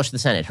should abolish the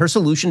Senate. Her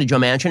solution to Joe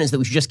Manchin is that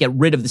we should just get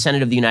rid of the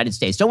Senate of the United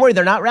States. Don't worry,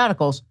 they're not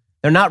radicals.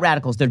 They're not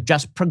radicals. They're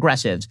just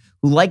progressives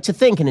who like to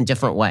think in a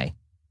different way.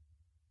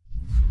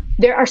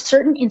 There are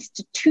certain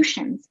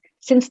institutions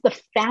since the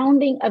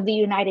founding of the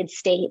United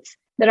States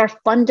that are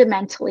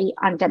fundamentally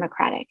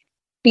undemocratic.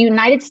 The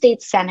United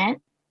States Senate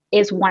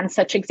is one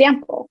such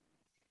example.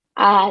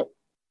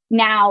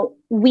 Now,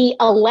 we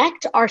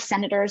elect our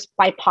senators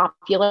by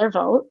popular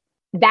vote.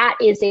 That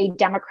is a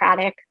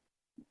democratic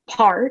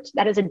part.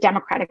 That is a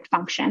democratic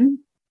function.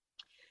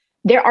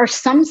 There are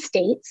some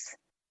states,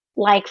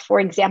 like, for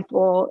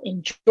example,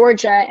 in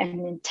Georgia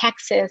and in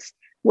Texas,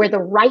 where the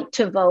right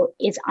to vote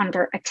is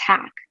under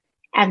attack.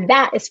 And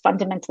that is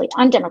fundamentally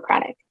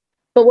undemocratic.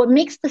 But what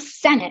makes the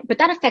Senate, but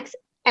that affects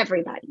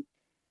everybody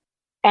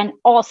and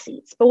all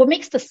seats. But what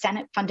makes the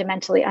Senate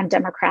fundamentally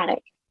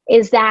undemocratic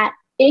is that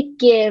it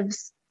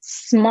gives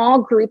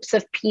small groups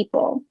of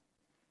people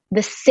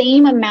the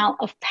same amount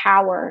of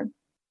power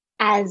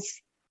as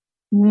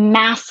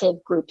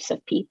massive groups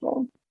of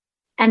people.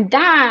 And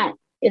that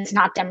is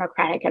not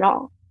democratic at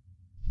all.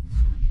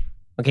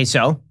 Okay,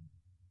 so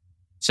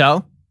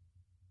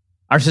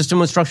our system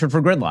was structured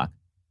for gridlock.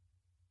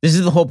 This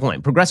is the whole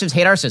point. Progressives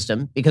hate our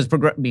system because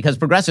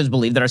progressives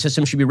believe that our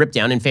system should be ripped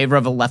down in favor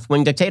of a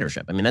left-wing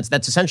dictatorship. I mean,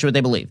 that's essentially what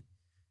they believe.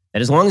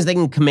 That as long as they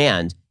can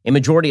command a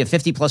majority of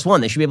 50+1,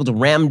 they should be able to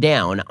ram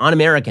down on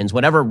Americans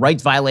whatever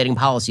rights-violating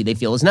policy they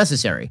feel is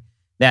necessary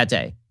that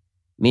day.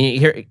 I mean,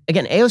 here,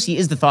 again, AOC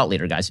is the thought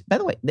leader, guys. By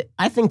the way,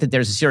 I think that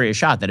there's a serious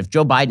shot that if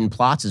Joe Biden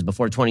plots is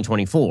before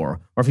 2024, or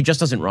if he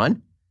just doesn't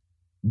run,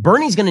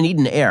 Bernie's going to need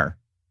an heir.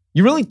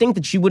 You really think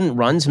that she wouldn't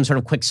run some sort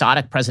of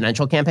quixotic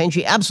presidential campaign?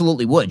 She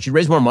absolutely would. She'd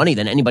raise more money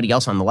than anybody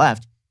else on the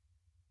left.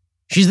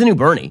 She's the new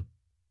Bernie.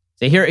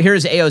 So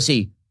here's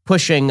AOC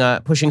pushing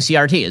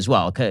CRT as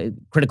well,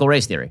 critical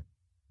race theory.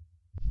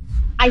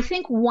 I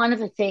think one of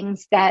the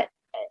things that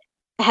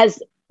has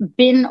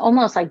been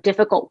almost like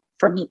difficult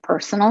for me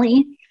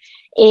personally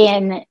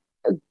in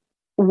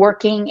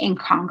working in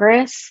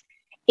Congress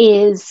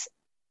is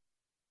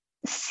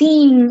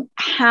seeing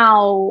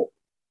how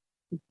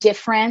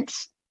different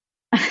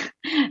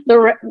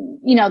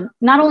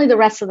not only the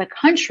rest of the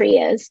country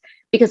is,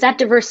 because that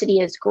diversity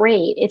is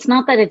great. It's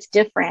not that it's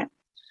different,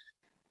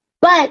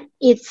 but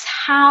it's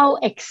how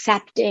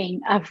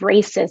accepting of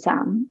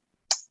racism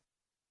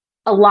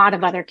a lot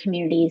of other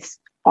communities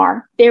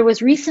are. There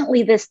was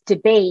recently this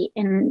debate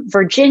in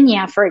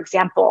Virginia, for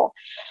example,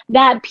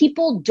 that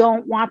people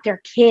don't want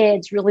their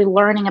kids really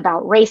learning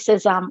about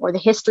racism or the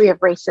history of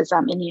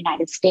racism in the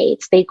United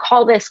States. They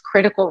call this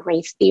critical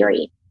race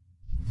theory.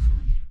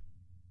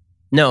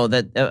 No,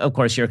 that of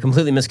course you're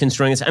completely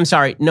misconstruing this. I'm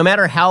sorry. No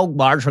matter how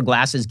large her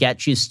glasses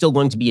get, she's still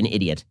going to be an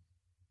idiot.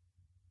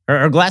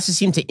 Her glasses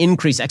seem to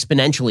increase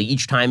exponentially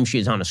each time she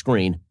is on a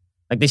screen.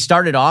 Like they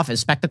started off as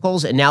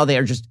spectacles and now they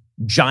are just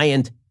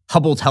giant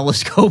Hubble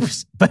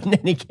telescopes. But in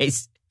any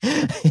case,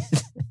 the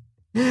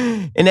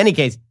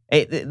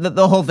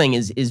whole thing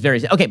is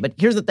very okay. But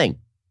here's the thing: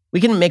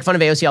 we can make fun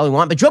of AOC all we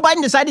want, but Joe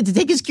Biden decided to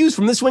take his cues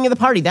from this wing of the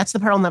party. That's the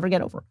part I'll never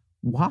get over.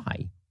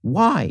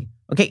 Why?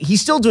 Okay,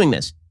 he's still doing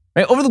this.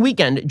 Right? Over the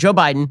weekend, Joe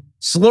Biden,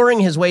 slurring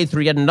his way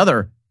through yet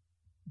another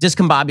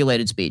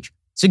discombobulated speech,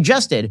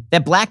 suggested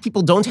that black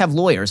people don't have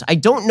lawyers. I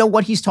don't know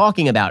what he's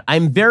talking about.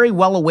 I'm very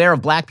well aware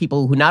of black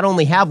people who not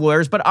only have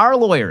lawyers, but are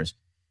lawyers.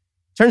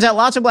 Turns out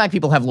lots of black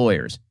people have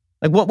lawyers.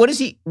 Like, what is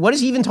he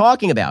even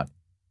talking about?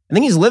 I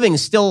think he's living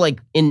still like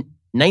in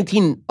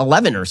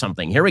 1911 or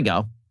something. Here we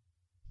go.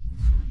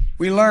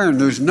 We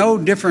learned there's no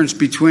difference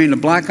between a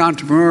black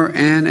entrepreneur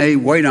and a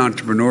white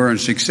entrepreneur in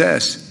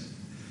success.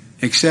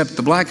 Except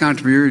the black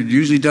entrepreneur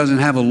usually doesn't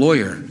have a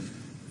lawyer,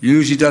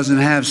 usually doesn't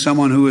have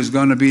someone who is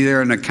going to be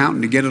there, an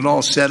accountant, to get it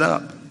all set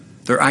up.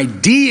 Their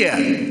idea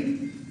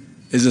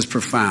is as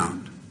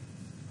profound,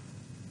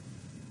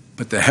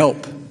 but the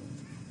help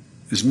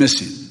is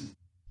missing.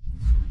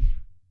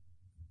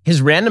 His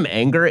random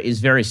anger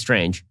is very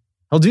strange.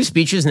 He'll do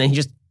speeches and then he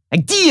just,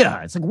 idea.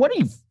 It's like, what are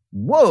you,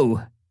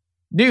 whoa,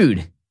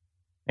 dude.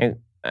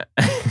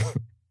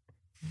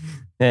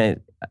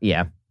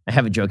 Yeah, I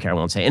have a joke here I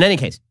won't say. In any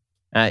case,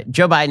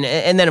 Joe Biden,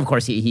 and then, of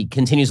course, he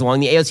continues along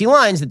the AOC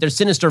lines that there's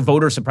sinister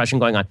voter suppression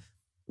going on.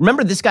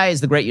 Remember, this guy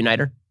is the great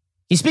uniter.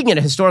 He's speaking at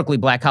a historically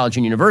black college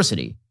and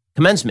university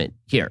commencement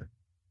here.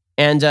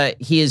 And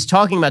he is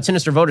talking about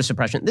sinister voter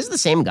suppression. This is the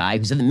same guy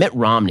who said that Mitt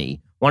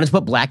Romney wanted to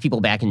put black people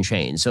back in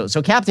chains.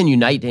 So Captain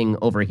Uniting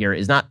over here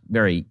is not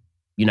very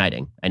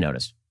uniting, I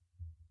noticed.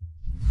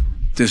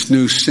 This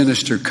new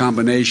sinister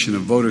combination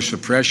of voter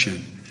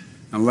suppression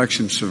and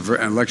election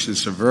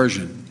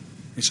subversion,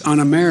 it's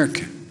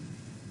un-American,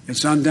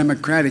 it's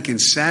undemocratic,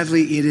 and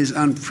sadly, it is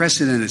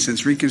unprecedented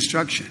since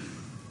Reconstruction.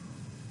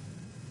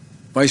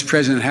 Vice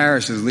President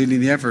Harris is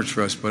leading the efforts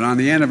for us, but on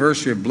the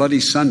anniversary of Bloody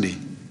Sunday,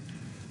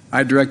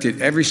 I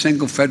directed every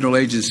single federal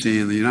agency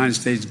in the United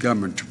States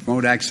government to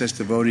promote access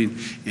to voting,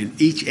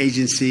 and each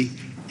agency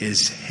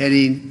is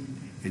heading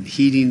and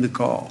heeding the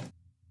call.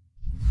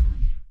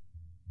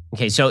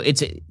 Okay, so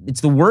it's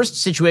the worst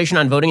situation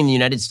on voting in the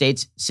United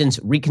States since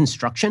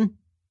Reconstruction.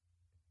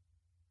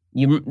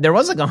 There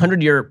was like a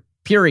 100-year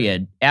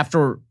period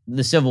after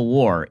the Civil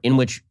War in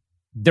which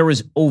there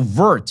was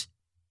overt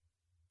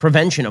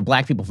prevention of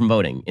black people from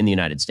voting in the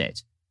United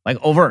States. Like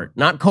overt,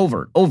 not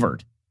covert,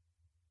 overt.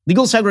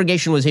 Legal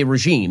segregation was a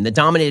regime that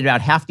dominated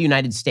about half the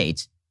United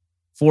States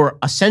for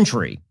a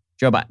century,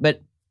 Joe Biden.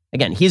 But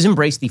again, he's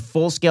embraced the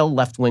full-scale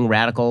left-wing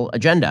radical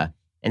agenda.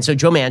 And so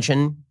Joe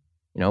Manchin,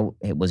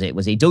 it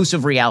was a dose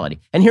of reality.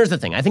 And here's the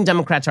thing. I think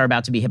Democrats are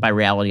about to be hit by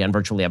reality on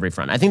virtually every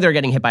front. I think they're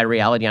getting hit by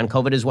reality on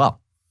COVID as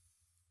well.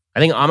 I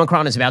think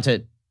Omicron is about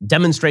to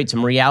demonstrate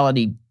some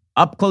reality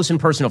up close and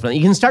personal for them.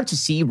 You can start to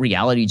see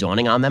reality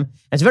dawning on them. And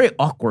it's a very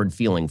awkward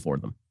feeling for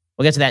them.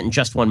 We'll get to that in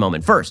just one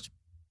moment. First,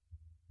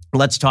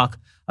 let's talk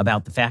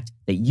about the fact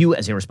that you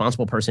as a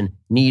responsible person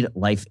need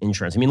life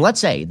insurance. I mean, let's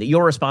say that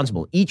you're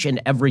responsible each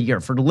and every year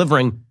for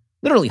delivering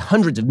literally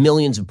hundreds of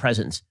millions of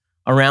presents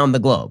around the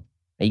globe.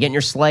 Now, you get in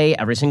your sleigh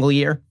every single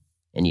year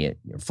and you're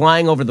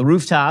flying over the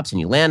rooftops and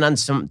you land on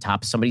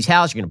top of somebody's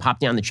house. You're going to pop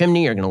down the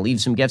chimney. You're going to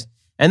leave some gifts.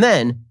 And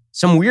then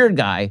some weird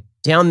guy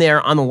down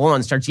there on the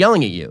lawn starts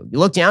yelling at you. You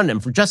look down at him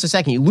for just a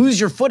second. You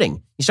lose your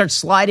footing. You start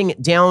sliding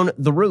down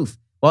the roof.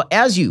 Well,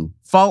 as you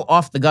fall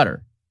off the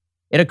gutter,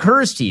 it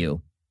occurs to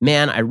you,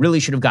 man, I really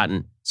should have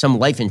gotten some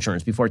life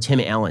insurance before Tim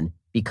Allen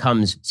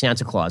becomes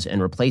Santa Claus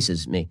and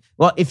replaces me.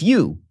 Well, if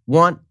you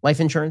want life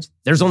insurance,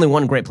 there's only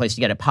one great place to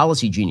get it,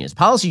 Policy Genius.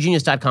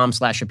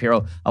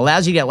 PolicyGenius.com/Shapiro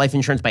allows you to get life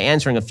insurance by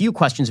answering a few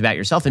questions about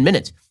yourself in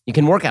minutes. You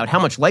can work out how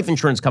much life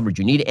insurance coverage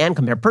you need and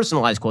compare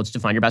personalized quotes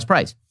to find your best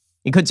price.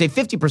 You could save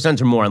 50%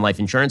 or more on life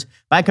insurance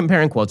by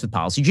comparing quotes with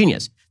Policy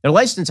Genius. Their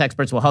licensed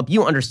experts will help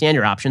you understand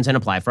your options and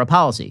apply for a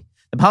policy.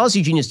 The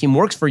Policy Genius team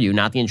works for you,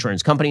 not the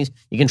insurance companies.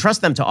 You can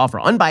trust them to offer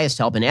unbiased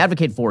help and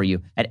advocate for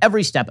you at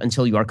every step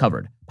until you are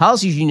covered.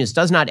 Policy Genius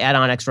does not add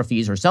on extra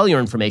fees or sell your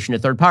information to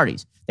third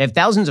parties. They have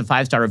thousands of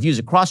 5-star reviews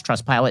across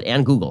Trustpilot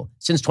and Google.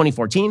 Since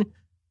 2014,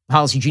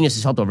 Policy Genius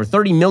has helped over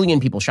 30 million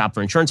people shop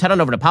for insurance. Head on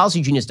over to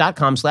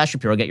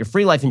PolicyGenius.com/Shapiro. Get your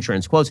free life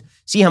insurance quotes.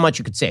 See how much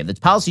you could save. That's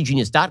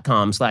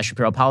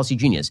PolicyGenius.com/Shapiro.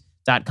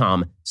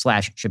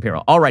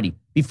 PolicyGenius.com/Shapiro. Alrighty,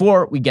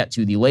 before we get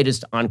to the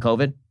latest on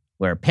COVID,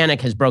 where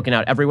panic has broken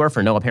out everywhere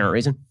for no apparent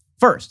reason.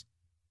 First,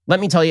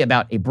 let me tell you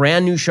about a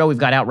brand new show we've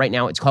got out right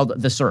now. It's called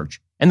The Search.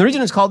 And the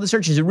reason it's called The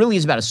Search is it really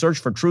is about a search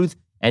for truth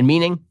and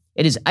meaning.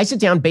 I sit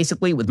down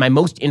basically with my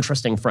most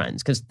interesting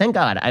friends, because thank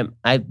God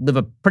I live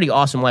a pretty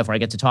awesome life where I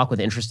get to talk with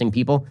interesting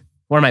people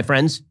who are my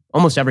friends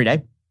almost every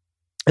day.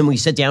 And we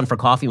sit down for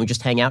coffee and we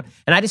just hang out.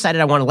 And I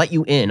decided I want to let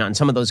you in on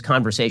some of those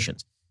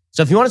conversations.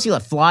 So if you want to see a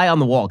fly on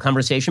the wall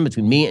conversation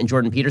between me and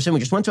Jordan Peterson, we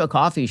just went to a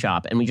coffee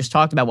shop and we just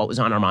talked about what was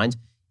on our minds.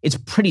 It's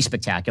pretty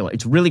spectacular.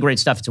 It's really great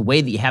stuff. It's a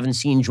way that you haven't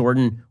seen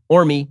Jordan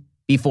or me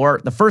before.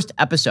 The first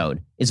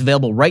episode is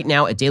available right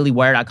now at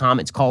dailywire.com.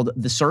 It's called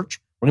The Search.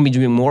 We're going to be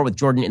doing more with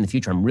Jordan in the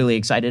future. I'm really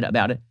excited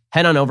about it.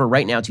 Head on over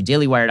right now to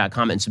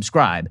dailywire.com and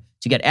subscribe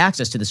to get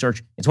access to The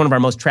Search. It's one of our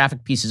most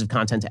trafficked pieces of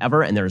content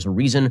ever, and there's a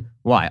reason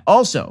why.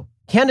 Also,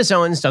 Candace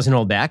Owens doesn't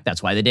hold back.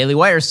 That's why the Daily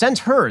Wire sent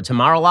her to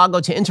Mar-a-Lago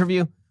to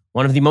interview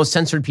one of the most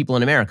censored people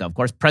in America, of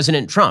course,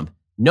 President Trump.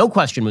 No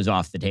question was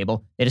off the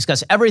table. They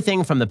discuss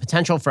everything from the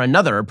potential for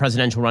another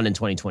presidential run in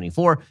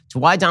 2024 to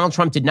why Donald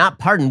Trump did not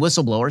pardon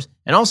whistleblowers,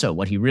 and also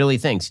what he really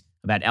thinks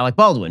about Alec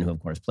Baldwin, who of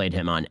course played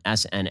him on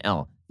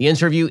SNL. The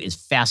interview is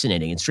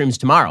fascinating. It streams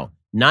tomorrow,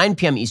 9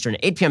 p.m. Eastern,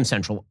 8 p.m.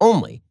 Central,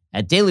 only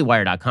at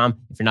dailywire.com.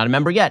 If you're not a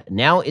member yet,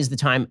 now is the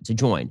time to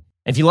join.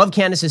 If you love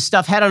Candace's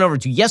stuff, head on over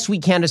to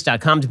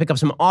yeswecandace.com to pick up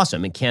some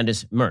awesome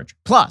Candace merch.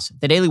 Plus,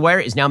 the Daily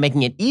Wire is now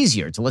making it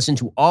easier to listen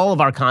to all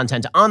of our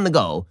content on the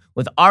go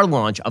with our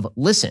launch of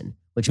Listen,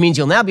 which means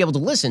you'll now be able to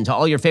listen to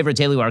all your favorite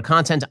Daily Wire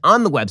content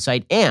on the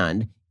website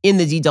and in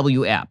the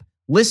DW app.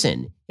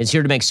 Listen is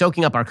here to make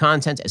soaking up our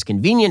content as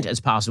convenient as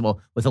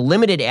possible with a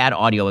limited ad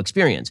audio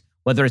experience.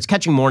 Whether it's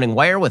catching Morning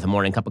Wire with a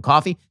morning cup of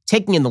coffee,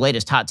 taking in the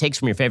latest hot takes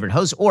from your favorite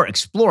hosts, or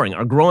exploring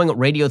our growing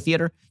radio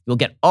theater, you'll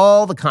get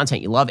all the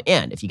content you love.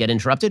 And if you get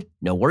interrupted,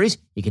 no worries.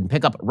 You can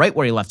pick up right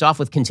where you left off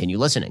with Continue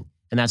Listening.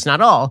 And that's not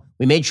all.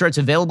 We made sure it's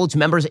available to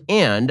members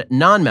and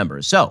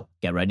non-members. So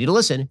get ready to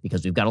listen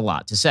because we've got a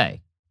lot to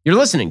say. You're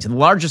listening to the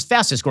largest,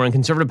 fastest growing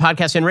conservative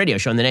podcast and radio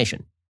show in the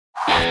nation.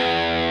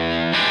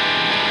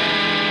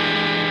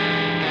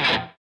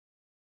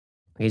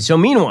 Okay, so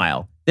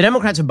meanwhile, the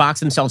Democrats have boxed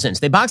themselves in. So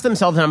they boxed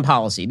themselves in on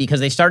policy because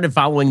they started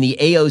following the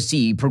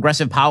AOC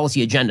progressive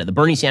policy agenda, the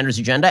Bernie Sanders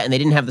agenda, and they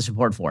didn't have the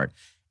support for it.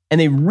 And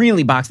they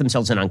really boxed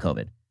themselves in on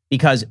COVID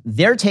because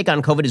their take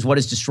on COVID is what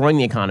is destroying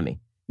the economy.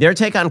 Their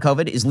take on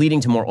COVID is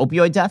leading to more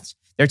opioid deaths.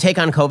 Their take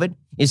on COVID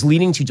is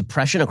leading to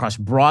depression across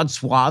broad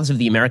swaths of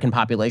the American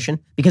population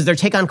because their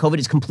take on COVID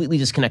is completely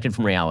disconnected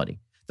from reality.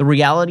 The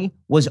reality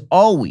was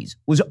always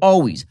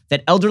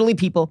that elderly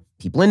people,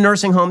 people in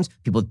nursing homes,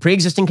 people with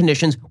pre-existing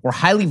conditions were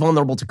highly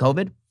vulnerable to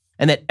COVID,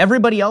 and that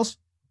everybody else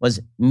was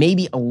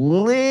maybe a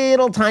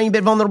little tiny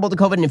bit vulnerable to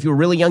COVID. And if you were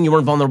really young, you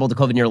weren't vulnerable to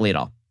COVID nearly at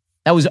all.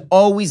 That was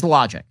always the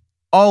logic,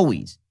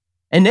 always.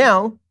 And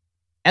now,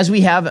 as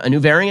we have a new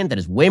variant that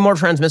is way more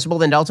transmissible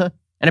than Delta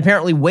and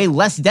apparently way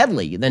less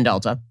deadly than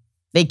Delta,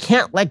 they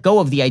can't let go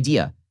of the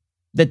idea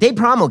that they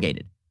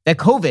promulgated that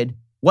COVID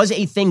was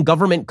a thing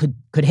government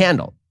could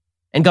handle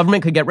and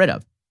government could get rid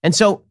of. And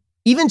so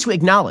even to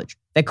acknowledge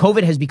that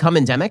COVID has become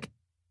endemic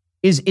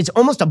it's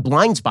almost a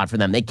blind spot for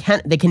them. They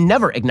can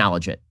never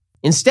acknowledge it.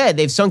 Instead,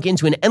 they've sunk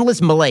into an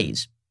endless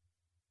malaise.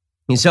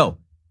 And so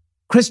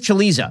Chris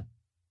Chaliza,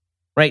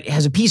 right,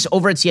 has a piece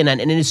over at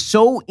CNN, and it is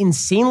so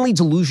insanely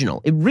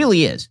delusional. It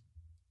really is.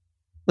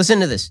 Listen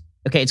to this.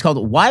 Okay, it's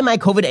called Why My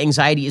COVID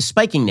Anxiety is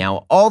Spiking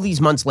Now All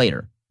These Months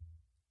Later.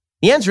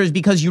 The answer is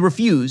because you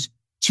refuse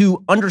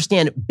to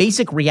understand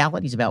basic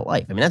realities about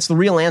life. I mean, that's the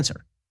real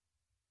answer.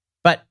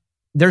 But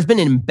there's been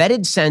an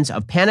embedded sense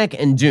of panic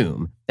and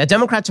doom that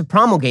Democrats have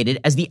promulgated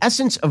as the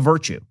essence of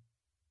virtue.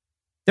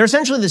 They're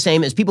essentially the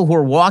same as people who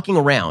are walking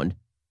around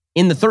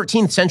in the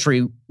 13th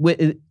century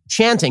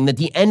chanting that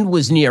the end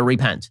was near,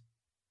 repent.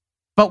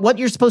 But what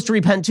you're supposed to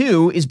repent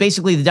to is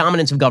basically the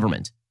dominance of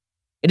government.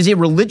 It is a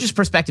religious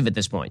perspective at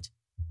this point.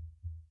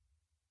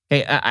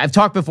 Okay, I've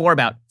talked before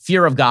about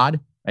fear of God,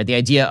 right? The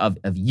idea of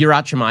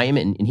yirat shamayim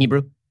in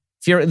Hebrew.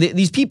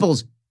 These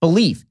people's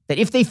belief that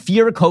if they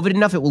fear COVID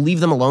enough, it will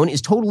leave them alone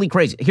is totally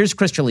crazy. Here's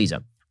Chris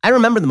Chaliza. I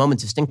remember the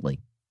moment distinctly.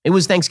 It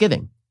was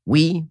Thanksgiving.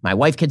 We, my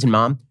wife, kids, and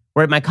mom,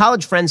 were at my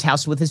college friend's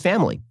house with his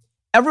family.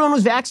 Everyone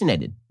was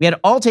vaccinated. We had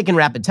all taken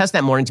rapid tests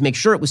that morning to make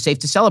sure it was safe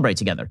to celebrate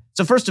together.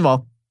 So first of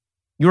all,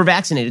 you were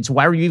vaccinated, so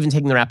why were you even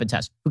taking the rapid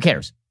test? Who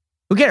cares?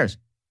 Who cares?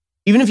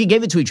 Even if you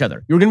gave it to each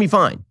other, you were going to be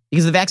fine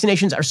because the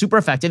vaccinations are super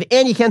effective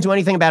and you can't do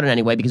anything about it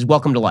anyway because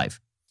welcome to life.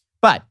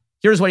 But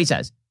here's what he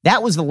says.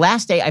 That was the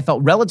last day I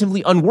felt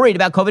relatively unworried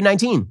about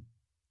COVID-19.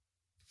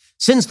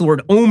 Since the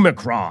word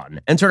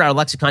Omicron entered our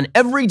lexicon,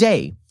 every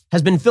day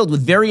has been filled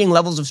with varying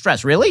levels of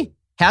stress. Really?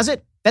 Has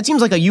it? That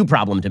seems like a you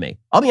problem to me.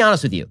 I'll be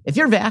honest with you. If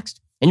you're vaxxed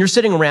and you're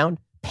sitting around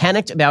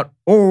panicked about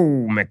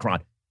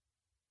Omicron,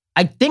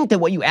 I think that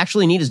what you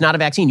actually need is not a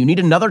vaccine. You need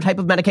another type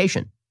of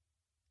medication.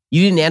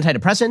 You need an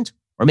antidepressant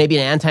or maybe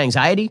an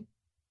anti-anxiety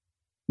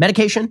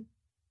medication.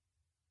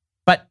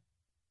 But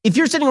if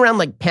you're sitting around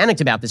like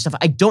panicked about this stuff,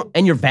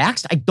 and you're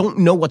vaxxed, I don't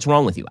know what's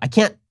wrong with you.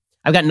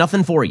 I've got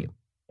nothing for you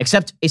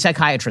except a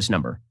psychiatrist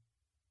number.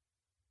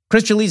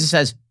 Chris Chaliza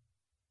says,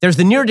 there's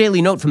the near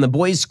daily note from the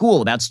boys'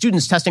 school about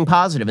students testing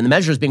positive and the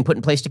measures being put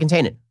in place to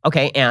contain it.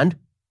 Okay, and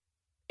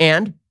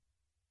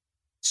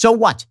so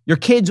what? Your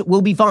kids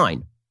will be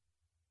fine.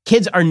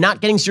 Kids are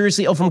not getting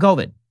seriously ill from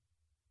COVID.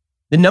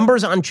 The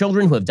numbers on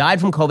children who have died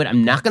from COVID,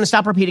 I'm not going to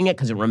stop repeating it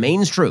because it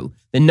remains true.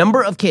 The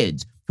number of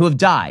kids who have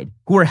died,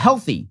 who were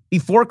healthy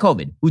before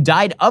COVID, who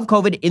died of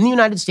COVID in the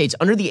United States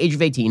under the age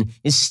of 18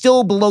 is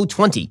still below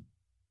 20.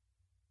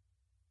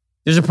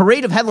 There's a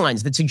parade of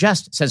headlines that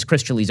suggest, says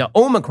Chris Chaliza,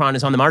 Omicron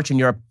is on the march in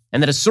Europe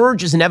and that a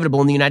surge is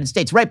inevitable in the United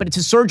States. Right, but it's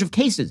a surge of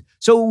cases.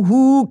 So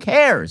who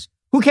cares?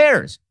 Who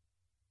cares?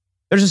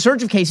 There's a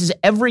surge of cases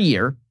every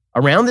year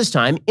around this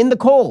time in the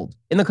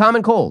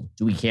common cold.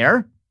 Do we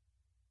care?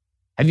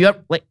 Have you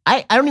ever,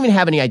 I don't even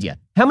have any idea.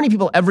 How many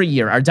people every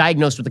year are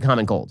diagnosed with the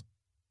common cold?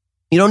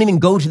 You don't even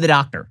go to the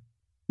doctor.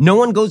 No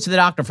one goes to the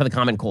doctor for the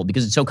common cold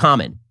because it's so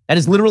common. That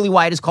is literally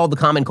why it is called the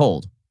common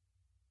cold.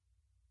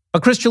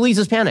 But Chris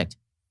Chaliza's panicked.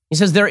 He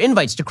says there are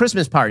invites to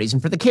Christmas parties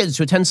and for the kids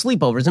to attend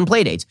sleepovers and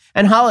playdates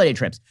and holiday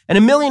trips and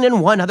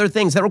 1,000,001 other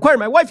things that require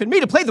my wife and me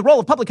to play the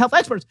role of public health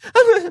experts.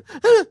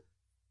 The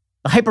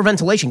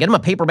hyperventilation, get him a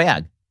paper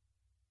bag.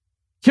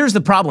 Here's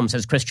the problem,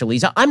 says Chris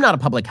Chaliza. I'm not a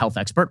public health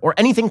expert or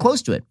anything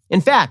close to it. In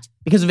fact,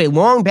 because of a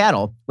long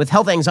battle with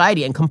health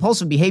anxiety and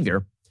compulsive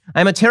behavior,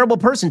 I'm a terrible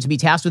person to be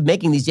tasked with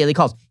making these daily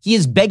calls. He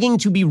is begging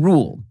to be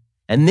ruled.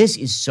 And this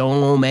is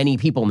so many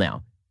people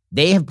now.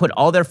 They have put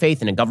all their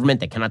faith in a government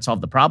that cannot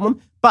solve the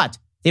problem, but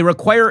they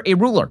require a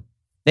ruler.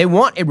 They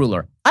want a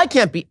ruler. I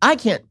can't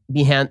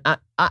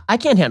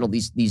handle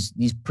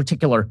these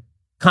particular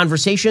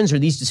conversations or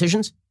these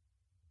decisions.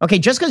 Okay,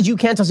 just because you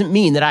can't doesn't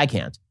mean that I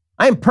can't.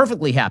 I am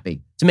perfectly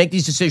happy to make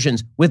these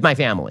decisions with my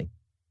family.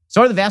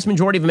 So are the vast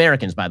majority of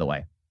Americans, by the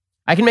way.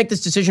 I can make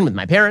this decision with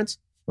my parents,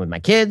 with my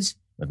kids,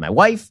 with my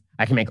wife.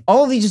 I can make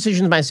all of these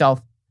decisions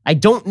myself. I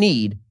don't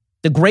need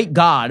the great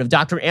God of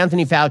Dr.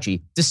 Anthony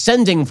Fauci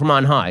descending from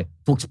on high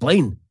to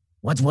explain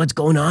what's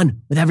going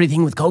on with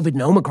everything with COVID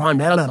and Omicron,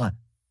 blah, blah, blah.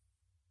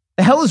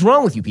 The hell is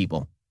wrong with you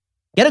people?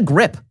 Get a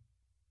grip.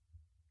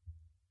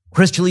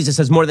 Chris Chaliza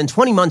says more than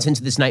 20 months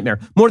into this nightmare,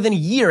 more than a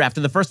year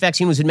after the first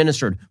vaccine was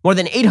administered, more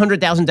than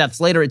 800,000 deaths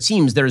later, it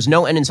seems there is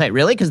no end in sight.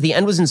 Really? Because the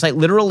end was in sight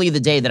literally the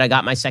day that I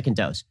got my second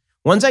dose.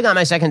 Once I got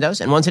my second dose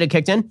and once it had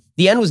kicked in,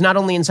 the end was not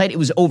only in sight, it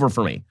was over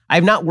for me. I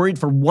have not worried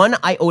for one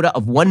iota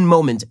of one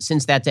moment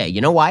since that day.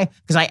 You know why?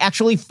 Because I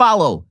actually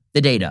follow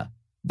the data.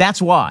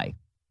 That's why.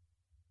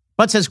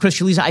 But, says Chris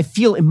Chaliza, I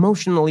feel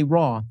emotionally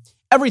raw.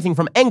 Everything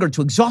from anger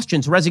to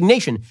exhaustion to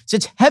resignation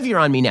sits heavier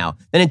on me now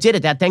than it did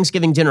at that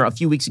Thanksgiving dinner a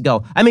few weeks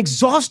ago. I'm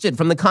exhausted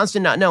from the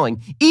constant not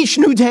knowing. Each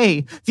new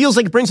day feels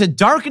like it brings a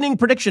darkening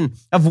prediction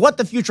of what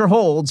the future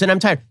holds, and I'm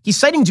tired. He's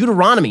citing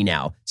Deuteronomy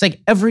now. It's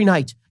like every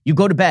night you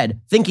go to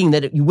bed thinking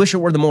that you wish it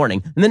were the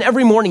morning, and then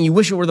every morning you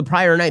wish it were the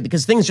prior night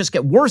because things just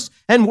get worse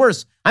and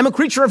worse. I'm a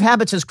creature of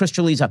habit, says Chris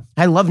Chaliza.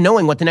 I love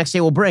knowing what the next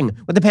day will bring.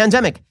 With the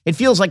pandemic, it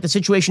feels like the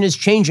situation is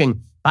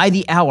changing by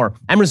the hour.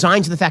 I'm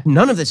resigned to the fact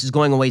none of this is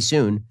going away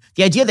soon.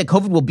 The idea that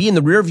COVID will be in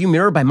the rearview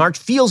mirror by March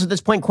feels at this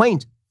point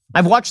quaint.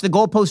 I've watched the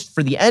goalposts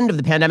for the end of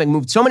the pandemic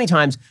move so many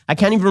times, I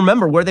can't even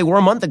remember where they were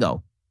a month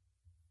ago.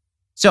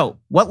 So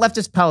what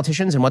leftist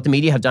politicians and what the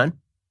media have done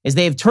is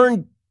they have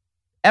turned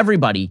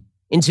everybody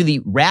into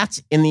the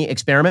rats in the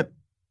experiment.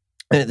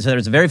 So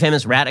there's a very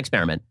famous rat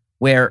experiment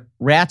where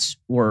rats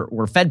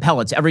were fed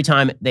pellets every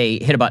time they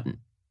hit a button.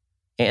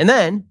 And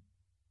then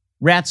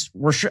rats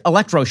were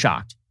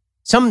electroshocked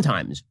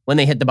sometimes when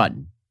they hit the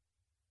button.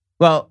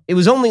 Well, it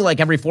was only like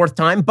every fourth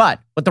time, but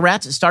what the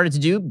rats started to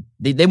do,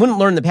 they wouldn't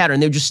learn the pattern.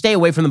 They would just stay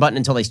away from the button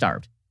until they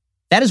starved.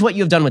 That is what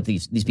you have done with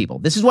these people.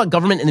 This is what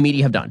government and the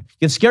media have done.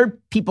 You've scared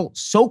people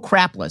so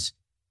crapless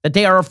that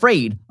they are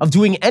afraid of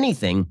doing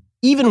anything,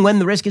 even when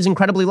the risk is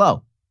incredibly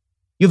low.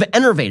 You've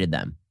enervated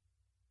them.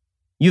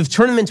 You've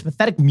turned them into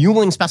pathetic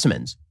mewling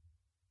specimens.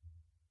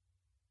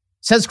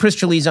 Says Chris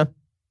Chaliza,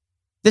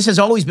 this has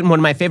always been one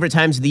of my favorite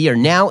times of the year.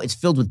 Now it's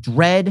filled with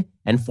dread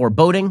and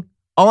foreboding.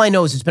 All I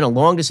know is it's been a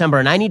long December,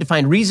 and I need to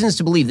find reasons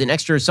to believe that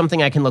next year is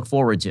something I can look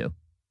forward to.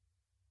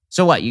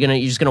 So what? You're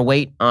just gonna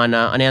wait on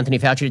Anthony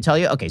Fauci to tell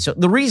you? Okay, so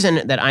the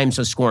reason that I'm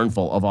so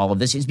scornful of all of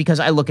this is because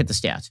I look at the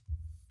stats.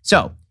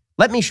 So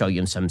let me show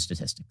you some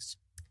statistics.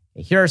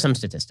 Okay, here are some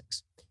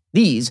statistics.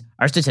 These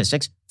are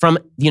statistics from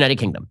the United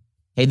Kingdom.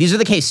 Okay, these are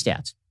the case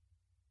stats.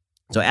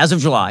 So as of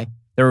July,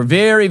 there were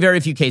very, very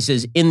few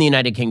cases in the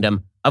United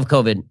Kingdom of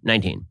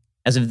COVID-19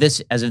 as of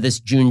this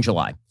June,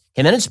 July.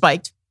 And then it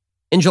spiked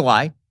in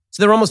July.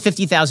 So there were almost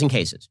 50,000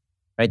 cases,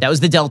 right? That was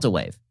the Delta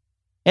wave.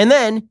 And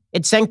then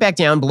it sank back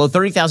down below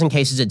 30,000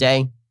 cases a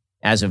day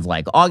as of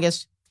like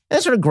August. And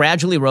it sort of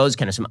gradually rose,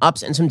 kind of some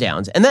ups and some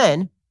downs. And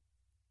then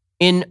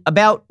in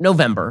about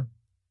November,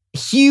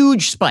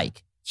 huge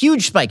spike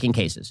in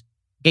cases,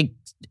 okay,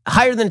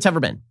 higher than it's ever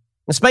been.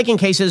 A spike in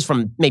cases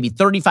from maybe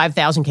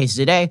 35,000 cases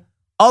a day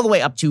all the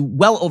way up to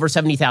well over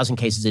 70,000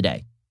 cases a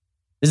day.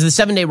 This is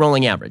the 7-day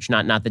rolling average,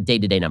 not the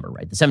day-to-day number,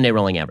 right? The 7-day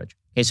rolling average.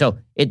 Okay, so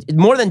it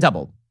more than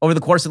doubled over the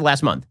course of the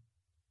last month.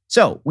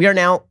 So we are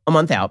now a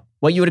month out.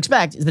 What you would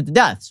expect is that the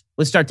deaths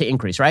would start to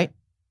increase, right?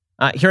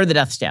 Here are the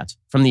death stats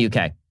from the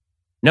UK.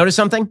 Notice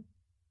something?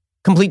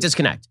 Complete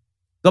disconnect.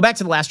 Go back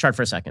to the last chart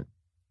for a second.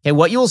 Okay,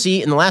 what you will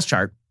see in the last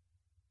chart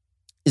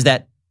is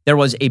that there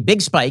was a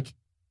big spike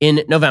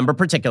in November,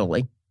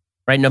 particularly,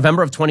 right?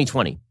 November of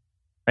 2020.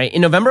 Right?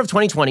 In November of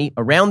 2020,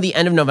 around the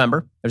end of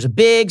November, there's a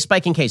big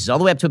spike in cases, all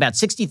the way up to about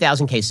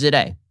 60,000 cases a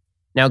day.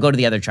 Now go to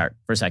the other chart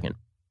for a second.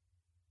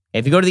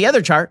 If you go to the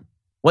other chart,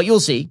 what you'll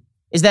see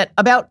is that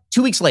about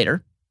 2 weeks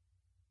later,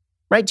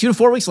 right, 2 to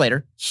 4 weeks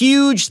later,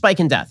 huge spike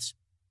in deaths,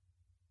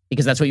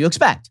 because that's what you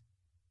expect.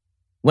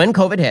 When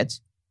COVID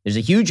hits, there's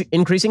a huge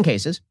increase in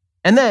cases,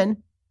 and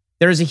then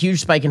there is a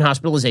huge spike in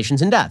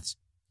hospitalizations and deaths.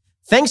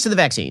 Thanks to the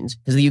vaccines,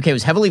 because the UK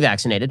was heavily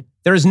vaccinated,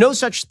 there is no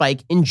such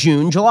spike in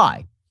June,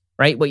 July.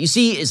 Right? What you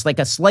see is like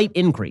a slight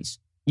increase.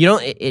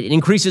 It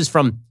increases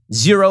from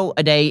 0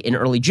 a day in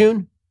early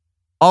June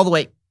all the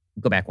way,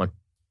 go back one.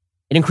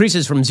 It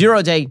increases from 0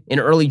 a day in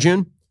early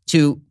June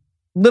to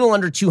little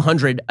under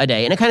 200 a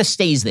day. And it kind of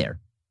stays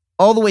there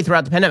all the way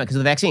throughout the pandemic because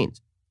of the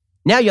vaccines.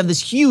 Now you have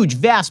this huge,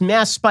 vast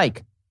mass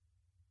spike.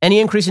 Any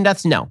increase in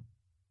deaths? No.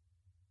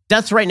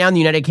 Deaths right now in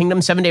the United Kingdom,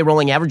 7-day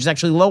rolling average is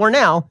actually lower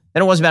now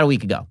than it was about a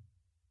week ago.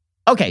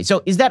 Okay,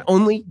 so is that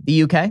only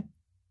the UK?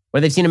 Where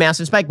they've seen a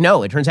massive spike?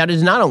 No, it turns out it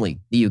is not only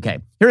the UK.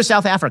 Here is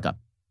South Africa.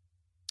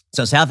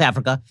 So South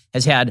Africa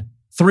has had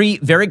 3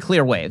 very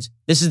clear waves.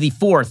 This is the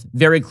 4th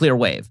very clear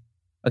wave.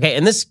 Okay,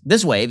 and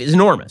this wave is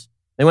enormous.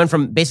 They went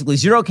from basically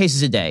 0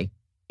 cases a day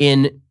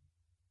in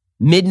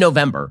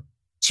mid-November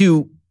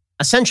to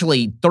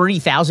essentially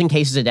 30,000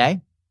 cases a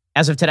day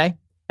as of today.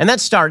 And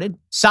that started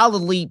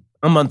solidly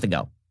a month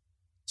ago.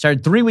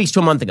 Started 3 weeks to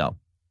a month ago.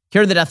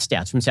 Here are the death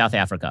stats from South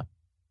Africa.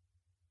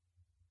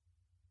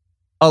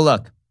 Oh,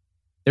 look.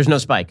 There's no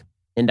spike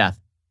in death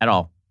at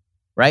all,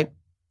 right?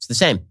 It's the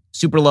same,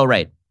 super low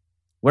rate.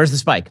 Where's the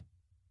spike?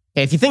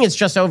 Okay, if you think it's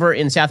just over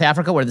in South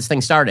Africa where this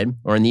thing started,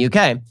 or in the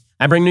UK,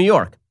 I bring New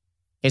York.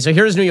 Okay, so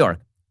here's New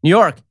York. New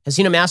York has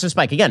seen a massive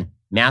spike. Again,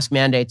 mask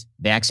mandates,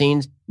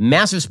 vaccines,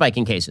 massive spike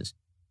in cases.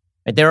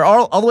 Right, they're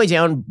all the way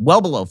down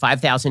well below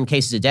 5,000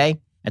 cases a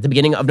day at the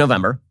beginning of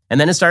November, and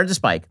then it started to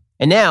spike.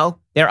 And now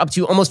they're up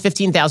to almost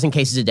 15,000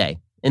 cases a day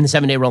in the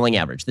 7-day rolling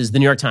average. This is the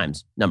New York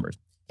Times numbers.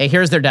 Okay,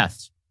 here's their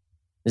deaths.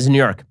 This is New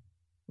York.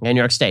 Okay, New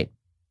York State.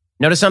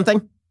 Notice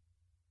something?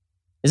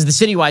 This is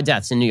the citywide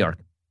deaths in New York.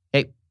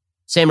 Okay,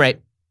 same rate.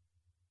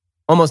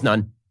 Almost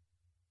none.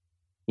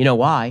 You know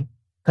why?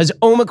 Because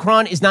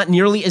Omicron is not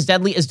nearly as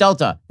deadly as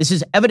Delta. This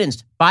is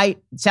evidenced by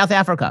South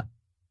Africa.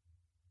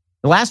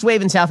 The last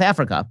wave in South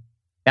Africa,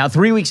 about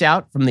 3 weeks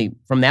out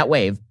from that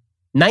wave,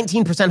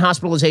 19%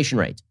 hospitalization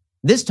rate.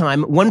 This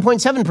time,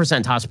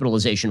 1.7%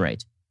 hospitalization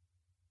rate.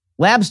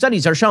 Lab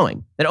studies are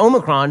showing that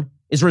Omicron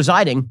is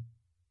residing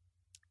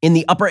in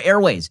the upper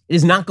airways. It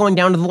is not going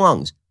down to the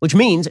lungs, which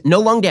means no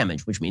lung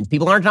damage, which means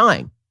people aren't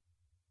dying.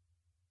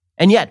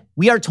 And yet,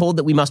 we are told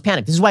that we must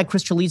panic. This is why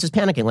Chris Chalice is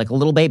panicking like a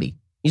little baby.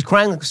 He's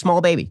crying like a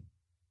small baby.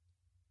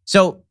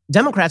 So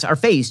Democrats are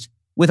faced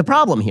with a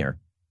problem here.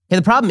 Okay,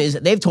 the problem is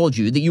that they've told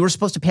you that you were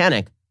supposed to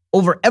panic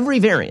over every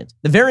variant.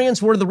 The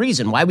variants were the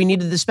reason why we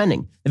needed this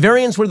spending. The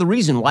variants were the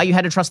reason why you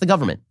had to trust the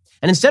government.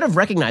 And instead of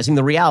recognizing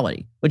the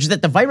reality, which is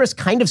that the virus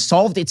kind of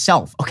solved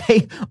itself,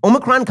 okay?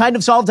 Omicron kind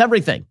of solved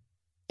everything.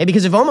 Okay,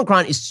 because if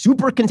Omicron is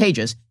super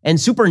contagious and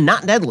super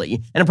not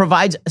deadly, and it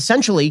provides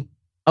essentially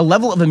a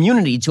level of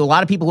immunity to a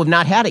lot of people who have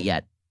not had it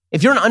yet,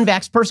 if you're an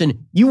unvaxxed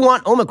person, you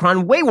want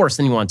Omicron way worse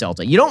than you want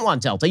Delta. You don't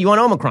want Delta, you want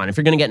Omicron if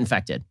you're going to get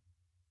infected.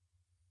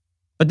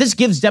 But this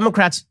gives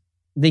Democrats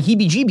the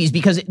heebie-jeebies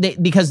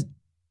because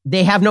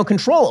they have no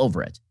control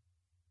over it.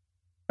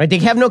 Right? They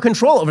have no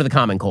control over the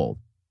common cold.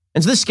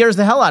 And so this scares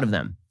the hell out of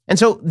them. And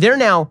so they're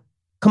now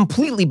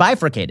completely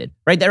bifurcated,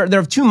 right? They're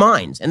of two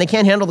minds, and they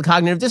can't handle the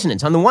cognitive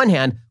dissonance. On the one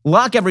hand,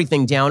 lock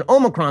everything down.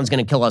 Omicron's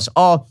going to kill us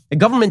all. The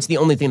government's the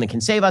only thing that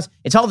can save us.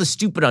 It's all the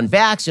stupid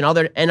unvaxxed and all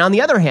that. And on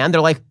the other hand,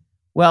 they're like,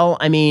 well,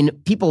 I mean,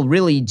 people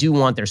really do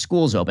want their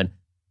schools open.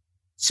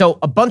 So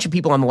a bunch of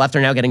people on the left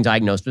are now getting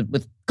diagnosed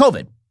with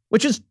COVID,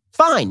 which is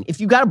fine. If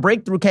you got a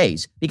breakthrough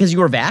case because you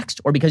were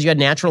vaxxed or because you had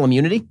natural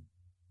immunity,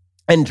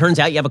 and it turns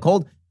out you have a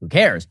cold, who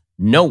cares?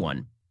 No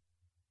one.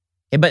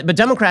 Okay, but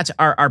Democrats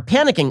are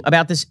panicking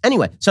about this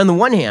anyway. So on the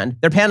one hand,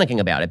 they're panicking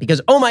about it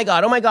because, oh my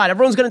God,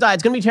 everyone's going to die.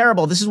 It's going to be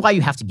terrible. This is why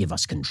you have to give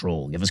us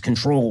control, give us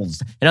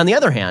controls. And on the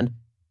other hand,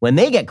 when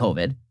they get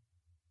COVID,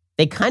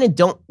 they kind of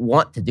don't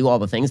want to do all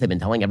the things they've been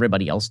telling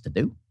everybody else to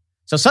do.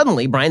 So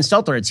suddenly, Brian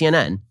Stelter at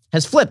CNN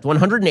has flipped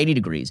 180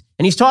 degrees,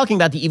 and he's talking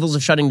about the evils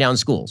of shutting down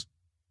schools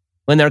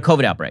when there are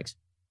COVID outbreaks.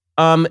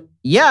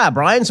 Yeah,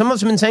 Brian, some of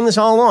us have been saying this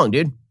all along,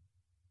 dude.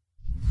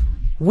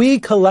 We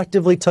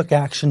collectively took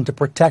action to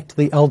protect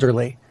the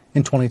elderly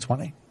in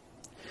 2020.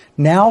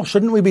 Now,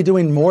 shouldn't we be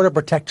doing more to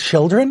protect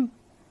children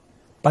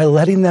by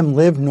letting them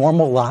live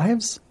normal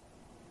lives?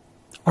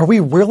 Are we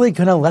really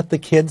going to let the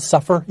kids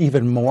suffer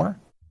even more?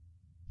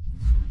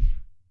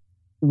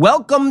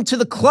 Welcome to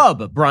the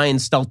club, Brian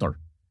Stelter.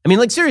 I mean,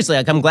 like, seriously,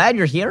 like, I'm glad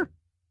you're here,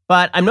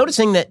 but I'm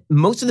noticing that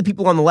most of the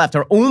people on the left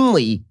are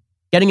only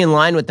getting in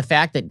line with the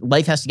fact that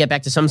life has to get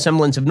back to some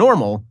semblance of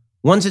normal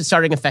once it's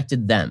starting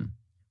affected them.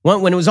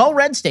 When it was all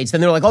red states,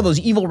 then they're like, oh, those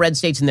evil red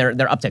states and their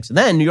upticks. And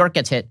then New York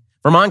gets hit.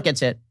 Vermont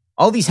gets hit.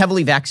 All these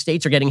heavily vaxxed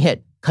states are getting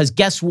hit. Because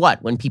guess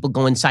what? When people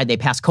go inside, they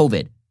pass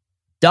COVID.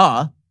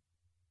 Duh.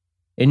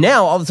 And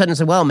now, all of a sudden, it's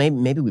like, well,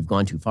 maybe we've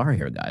gone too far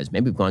here, guys.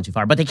 Maybe we've gone too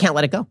far. But they can't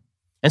let it go.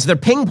 And so they're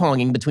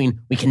ping-ponging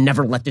between, we can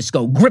never let this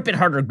go. Grip it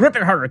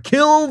harder,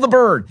 kill the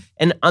bird.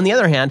 And on the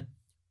other hand,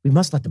 we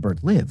must let the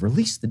bird live,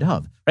 release the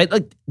dove. Right?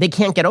 Like, they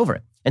can't get over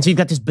it. And so you've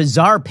got this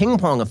bizarre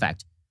ping-pong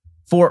effect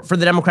for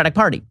the Democratic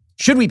Party.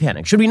 Should we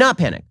panic? Should we not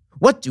panic?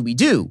 What do we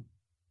do?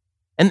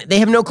 And they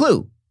have no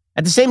clue.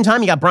 At the same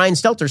time, you got Brian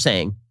Stelter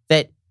saying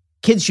that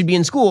kids should be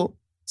in school.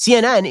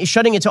 CNN is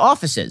shutting its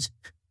offices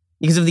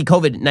because of the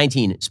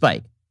COVID-19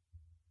 spike.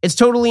 It's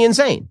totally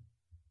insane.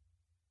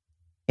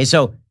 Okay,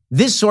 so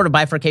this sort of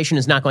bifurcation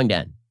is not going to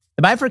end.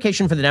 The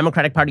bifurcation for the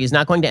Democratic Party is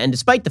not going to end,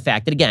 despite the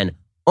fact that, again,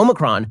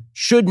 Omicron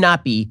should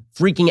not be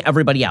freaking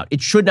everybody out.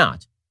 It should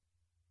not.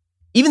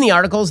 Even the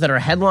articles that are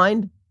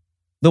headlined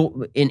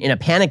in a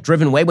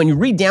panic-driven way, when you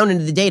read down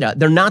into the data,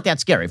 they're not that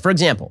scary. For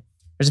example,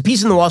 there's a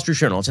piece in the Wall Street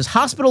Journal. It says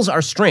hospitals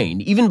are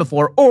strained even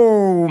before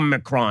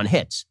Omicron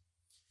hits.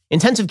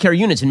 Intensive care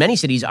units in many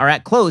cities are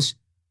at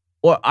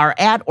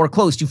or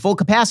close to full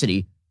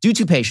capacity due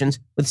to patients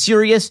with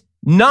serious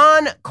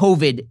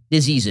non-COVID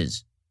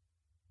diseases.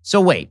 So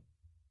wait,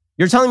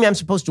 you're telling me I'm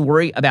supposed to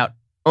worry about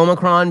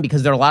Omicron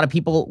because there are a lot of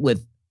people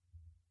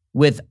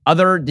with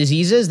other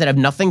diseases that have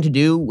nothing to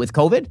do with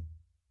COVID?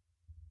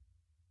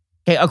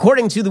 Okay,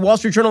 according to the Wall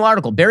Street Journal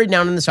article, buried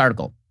down in this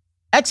article,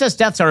 excess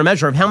deaths are a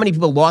measure of how many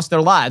people lost their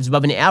lives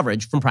above an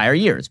average from prior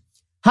years.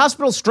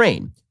 Hospital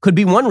strain could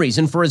be one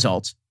reason for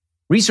results.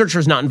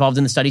 Researchers not involved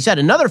in the study said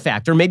another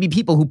factor may be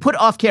people who put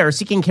off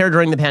seeking care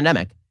during the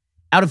pandemic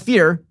out of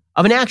fear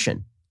of an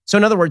action. So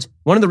in other words,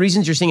 one of the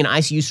reasons you're seeing an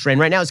ICU strain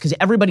right now is because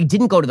everybody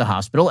didn't go to the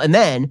hospital, and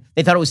then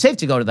they thought it was safe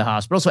to go to the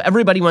hospital, so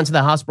everybody went to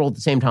the hospital at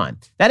the same time.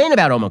 That ain't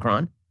about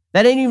Omicron.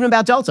 That ain't even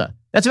about Delta.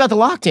 That's about the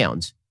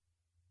lockdowns.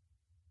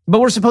 But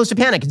we're supposed to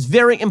panic. It's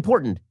very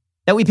important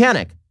that we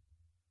panic.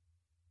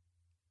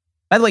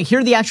 By the way, here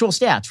are the actual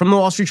stats from the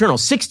Wall Street Journal.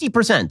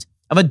 60%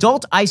 of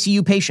adult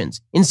ICU patients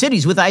in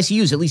cities with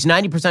ICUs at least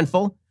 90%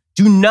 full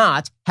do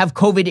not have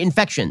COVID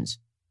infections.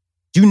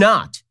 Do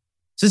not.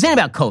 So this ain't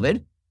about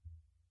COVID.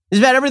 It's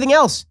about everything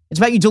else. It's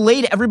about you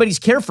delayed everybody's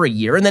care for a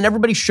year and then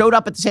everybody showed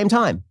up at the same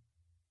time.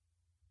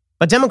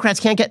 But Democrats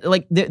can't get,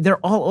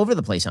 they're all over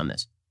the place on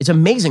this. It's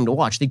amazing to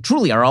watch. They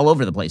truly are all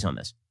over the place on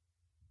this.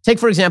 Take,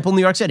 for example,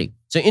 New York City.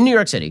 So in New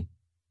York City,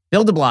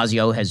 Bill de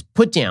Blasio has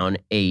put down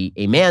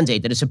a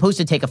mandate that is supposed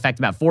to take effect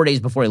about 4 days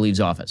before he leaves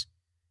office.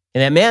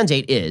 And that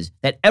mandate is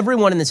that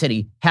everyone in the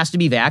city has to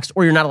be vaxxed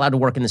or you're not allowed to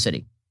work in the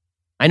city.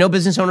 I know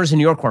business owners in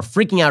New York who are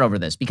freaking out over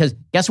this because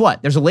guess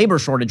what? There's a labor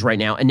shortage right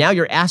now, and now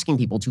you're asking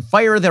people to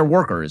fire their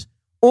workers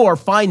or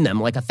fine them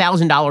like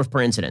 $1,000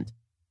 per incident.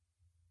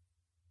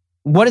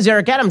 What is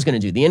Eric Adams going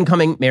to do, the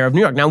incoming mayor of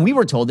New York? Now, we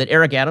were told that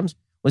Eric Adams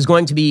was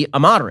going to be a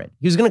moderate.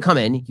 He was going to come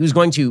in. He was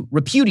going to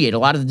repudiate a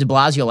lot of the de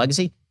Blasio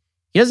legacy.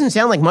 He doesn't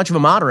sound like much of a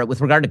moderate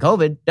with regard to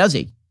COVID, does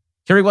he?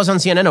 Here he was on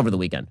CNN over the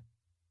weekend.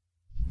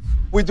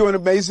 We're doing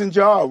an amazing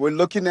job. We're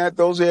looking at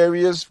those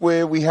areas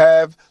where we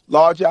have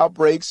large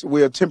outbreaks.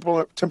 We're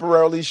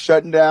temporarily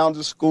shutting down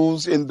the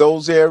schools in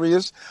those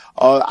areas.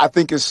 I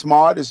think it's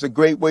smart. It's a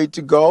great way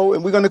to go,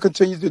 and we're going to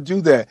continue to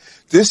do that.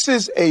 This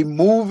is a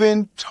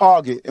moving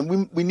target,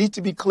 and we need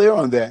to be clear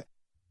on that.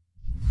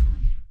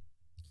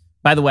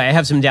 By the way, I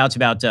have some doubts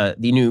about the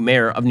new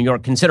mayor of New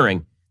York,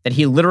 considering that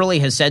he literally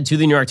has said to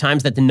the New York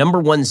Times that the number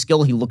one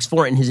skill he looks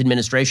for in his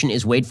administration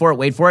is, wait for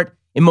it,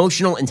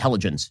 emotional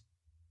intelligence.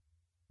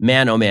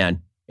 Man, oh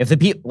man. If the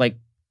people,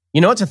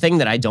 it's a thing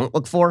that I don't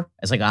look for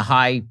as a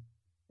high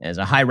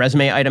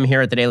resume item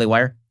here at the Daily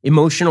Wire,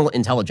 emotional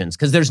intelligence,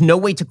 because there's no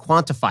way to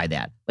quantify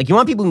that. You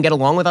want people who can get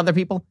along with other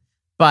people,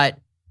 but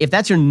if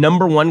that's your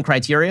number one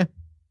criteria,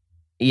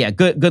 yeah,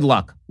 good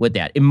luck with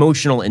that.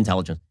 Emotional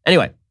intelligence.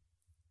 Anyway,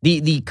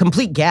 the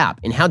complete gap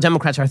in how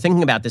Democrats are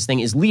thinking about this thing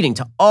is leading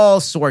to all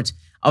sorts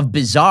of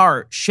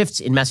bizarre shifts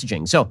in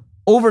messaging. So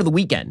over the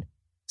weekend,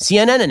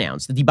 CNN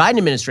announced that the Biden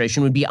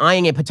administration would be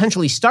eyeing a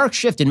potentially stark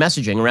shift in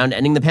messaging around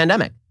ending the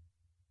pandemic.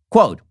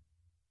 Quote,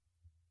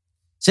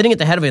 sitting at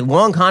the head of a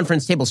long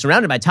conference table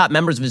surrounded by top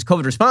members of his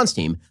COVID response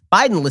team,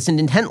 Biden listened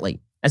intently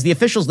as the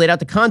officials laid out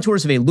the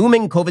contours of a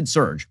looming COVID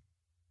surge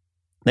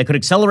that could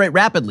accelerate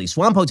rapidly,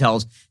 swamp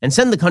hotels, and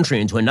send the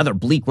country into another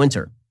bleak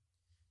winter.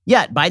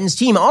 Yet, Biden's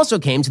team also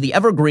came to the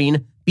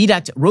evergreen,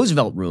 bedecked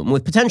Roosevelt room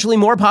with potentially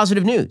more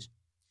positive news.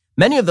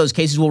 Many of those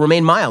cases will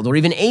remain mild or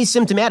even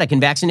asymptomatic in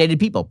vaccinated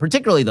people,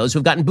 particularly those who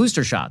have gotten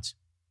booster shots.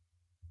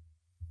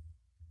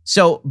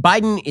 So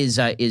Biden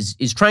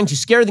is trying to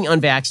scare the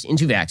unvaxxed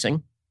into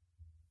vaxxing,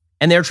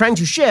 and they're trying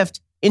to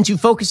shift into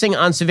focusing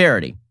on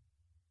severity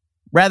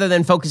rather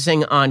than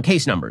focusing on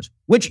case numbers,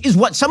 which is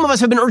what some of us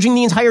have been urging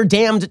the entire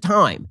damned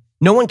time.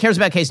 No one cares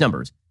about case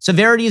numbers.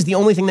 Severity is the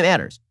only thing that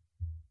matters.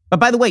 But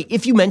by the way,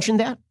 if you mention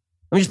that,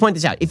 let me just point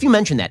this out. If you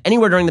mention that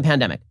anywhere during the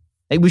pandemic,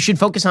 we should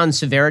focus on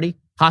severity,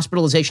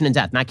 hospitalization, and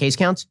death, not case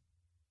counts.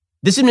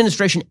 This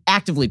administration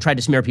actively tried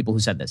to smear people who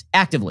said this.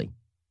 Actively.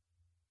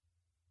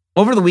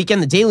 Over the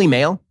weekend, the Daily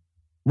Mail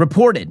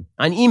reported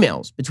on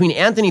emails between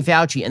Anthony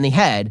Fauci and the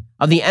head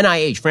of the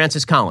NIH,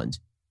 Francis Collins.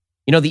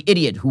 You know, the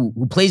idiot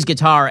who plays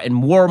guitar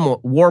and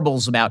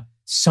warbles about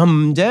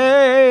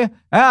someday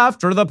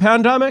after the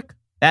pandemic.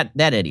 That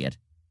idiot.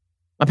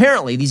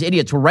 Apparently, these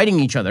idiots were writing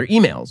each other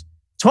emails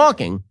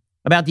talking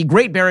about the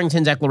Great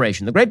Barrington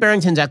Declaration. The Great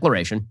Barrington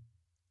Declaration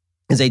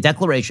is a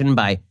declaration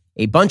by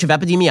a bunch of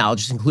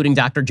epidemiologists, including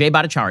Dr. Jay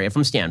Bhattacharya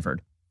from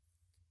Stanford,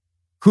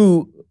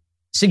 who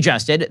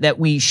suggested that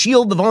we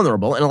shield the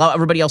vulnerable and allow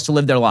everybody else to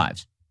live their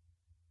lives.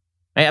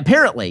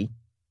 Apparently,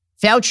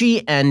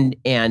 Fauci and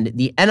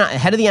the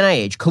head of the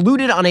NIH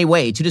colluded on a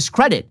way to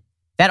discredit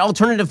that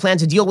alternative plan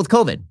to deal with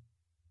COVID.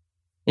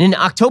 In an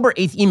October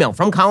 8th email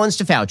from Collins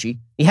to Fauci,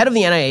 the head of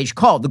the NIH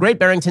called the Great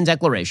Barrington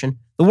Declaration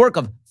the work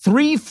of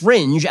 3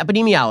 fringe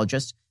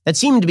epidemiologists that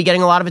seemed to be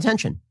getting a lot of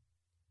attention.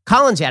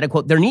 Collins added,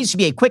 quote, there needs to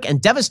be a quick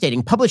and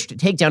devastating published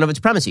takedown of its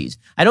premises.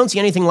 I don't see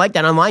anything like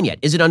that online yet.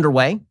 Is it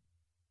underway?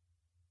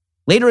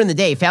 Later in the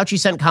day, Fauci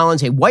sent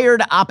Collins a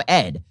wired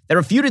op-ed that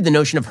refuted the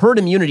notion of herd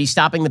immunity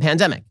stopping the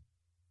pandemic.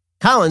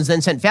 Collins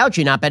then sent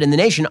Fauci an op-ed in The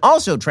Nation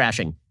also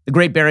trashing the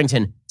Great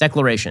Barrington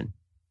Declaration.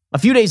 A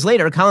few days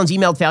later, Collins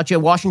emailed Fauci a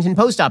Washington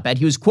Post op-ed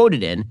he was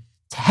quoted in,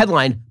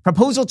 headlined,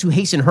 Proposal to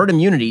Hasten Herd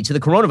Immunity to the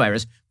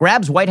Coronavirus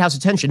Grabs White House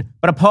Attention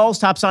but Appalls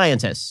Top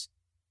Scientists.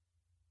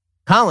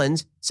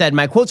 Collins said,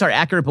 my quotes are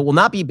accurate but will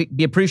not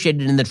be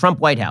appreciated in the Trump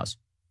White House.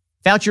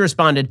 Fauci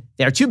responded,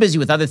 they are too busy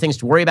with other things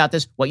to worry about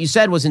this. What you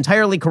said was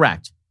entirely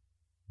correct.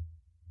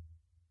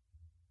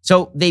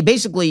 So they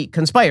basically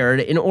conspired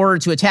in order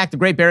to attack the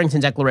Great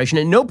Barrington Declaration.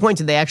 At no point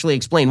did they actually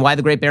explain why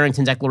the Great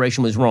Barrington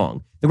Declaration was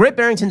wrong. The Great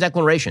Barrington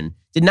Declaration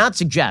did not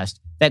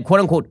suggest that, quote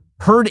unquote,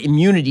 herd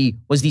immunity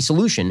was the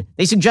solution.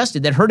 They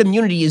suggested that herd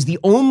immunity is the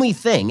only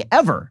thing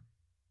ever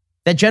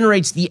that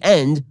generates the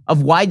end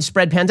of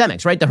widespread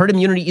pandemics, right? The herd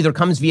immunity either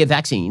comes via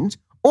vaccines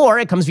or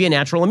it comes via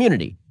natural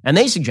immunity. And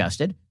they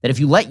suggested that if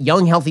you let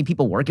young, healthy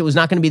people work, it was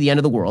not going to be the end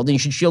of the world and you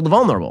should shield the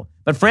vulnerable.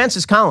 But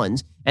Francis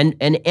Collins and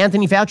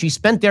Anthony Fauci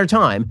spent their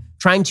time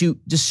trying to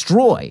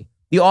destroy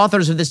the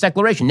authors of this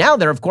declaration. Now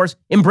they're, of course,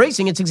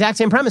 embracing its exact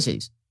same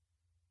premises.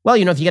 Well,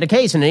 if you get a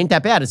case and it ain't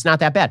that bad, it's not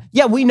that bad.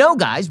 Yeah, we know,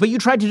 guys, but you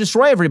tried to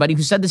destroy everybody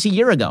who said this a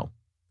year ago.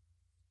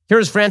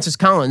 Here's Francis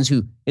Collins,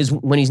 who is,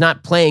 when he's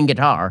not playing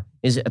guitar,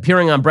 is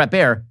appearing on Bret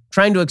Baier,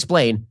 trying to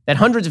explain that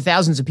hundreds of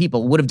thousands of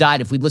people would have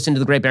died if we'd listened to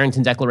the Great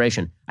Barrington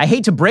Declaration. I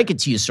hate to break it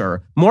to you,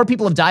 sir. More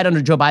people have died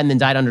under Joe Biden than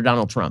died under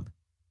Donald Trump.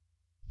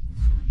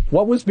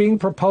 What was being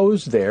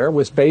proposed there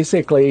was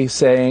basically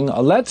saying,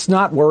 let's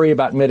not worry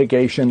about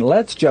mitigation.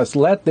 Let's just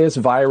let this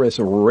virus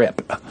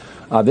rip.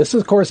 This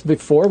is, of course,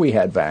 before we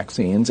had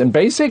vaccines. And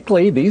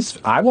basically, these,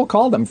 I will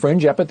call them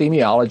fringe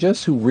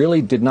epidemiologists who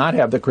really did not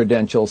have the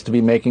credentials to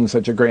be making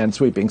such a grand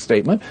sweeping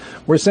statement,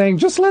 were saying,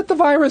 just let the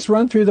virus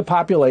run through the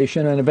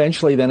population and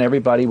eventually then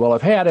everybody will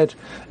have had it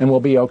and we'll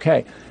be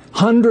okay.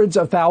 Hundreds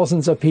of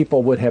thousands of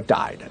people would have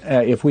died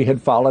if we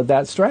had followed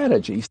that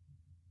strategy.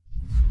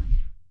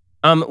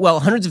 Well,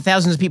 hundreds of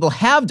thousands of people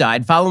have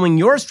died following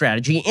your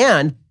strategy,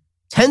 and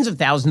tens of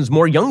thousands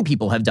more young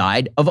people have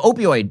died of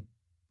opioid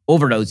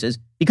overdoses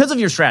because of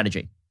your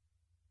strategy.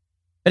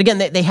 But again,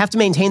 they have to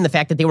maintain the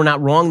fact that they were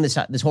not wrong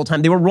this whole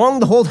time. They were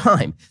wrong the whole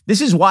time. This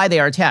is why they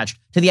are attached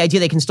to the idea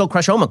they can still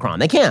crush Omicron.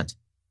 They can't.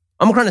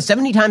 Omicron is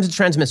 70 times as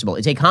transmissible.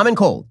 It's a common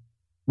cold.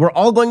 We're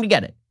all going to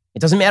get it. It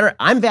doesn't matter.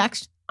 I'm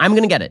vaxxed. I'm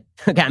going to get it.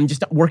 Okay, I'm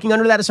just working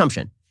under that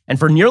assumption. And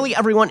for nearly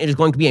everyone, it is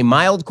going to be a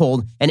mild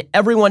cold, and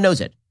everyone knows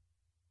it.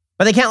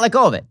 But they can't let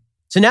go of it.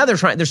 So now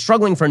they're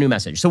struggling for a new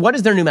message. So what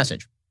is their new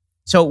message?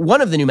 So one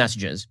of the new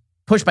messages,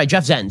 pushed by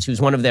Jeff Zients, who's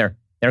one of their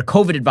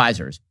COVID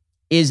advisors,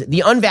 is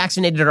the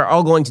unvaccinated are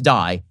all going to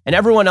die and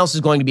everyone else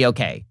is going to be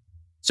okay.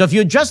 So if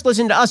you just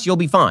listen to us, you'll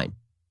be fine.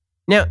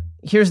 Now,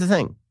 here's the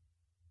thing.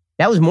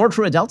 That was more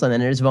true of Delta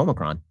than it is of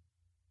Omicron.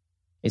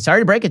 It's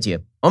sorry to break it to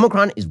you.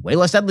 Omicron is way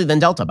less deadly than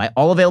Delta by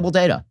all available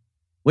data,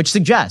 which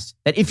suggests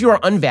that if you are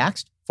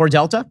unvaxxed for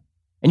Delta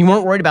and you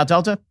weren't worried about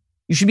Delta,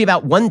 you should be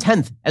about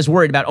 1/10 as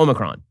worried about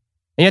Omicron.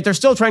 And yet they're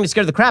still trying to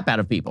scare the crap out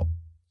of people.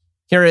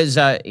 Here is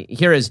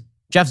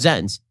Jeff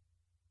Zients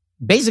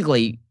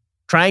basically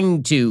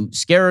trying to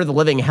scare the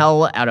living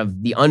hell out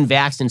of the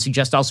unvaxxed and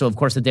suggest also, of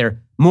course, that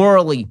they're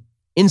morally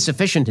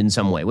insufficient in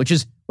some way, which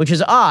is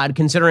odd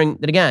considering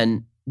that,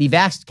 again, the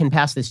vaxxed can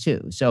pass this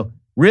too. So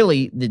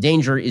really the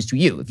danger is to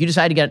you. If you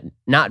decide to get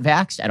not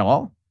vaxxed at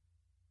all,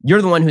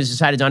 you're the one who's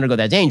decided to undergo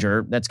that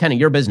danger. That's kind of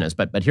your business.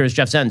 But here's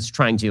Jeff Zients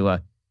trying to,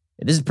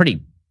 this is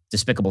pretty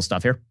despicable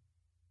stuff here.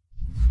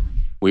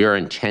 We are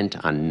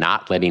intent on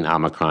not letting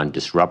Omicron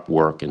disrupt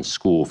work and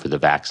school for the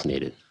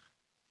vaccinated.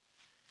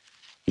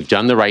 We've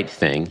done the right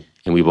thing,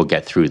 and we will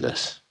get through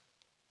this.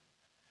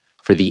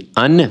 For the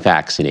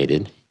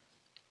unvaccinated,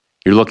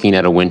 you're looking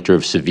at a winter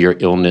of severe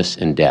illness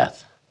and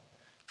death.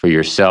 For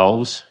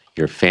yourselves,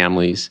 your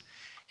families,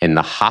 and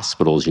the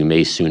hospitals you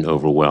may soon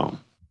overwhelm.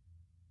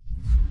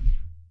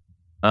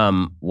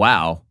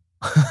 Wow.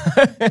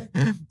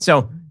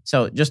 So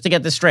just to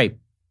get this straight,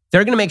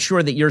 they're going to make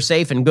sure that you're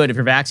safe and good if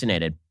you're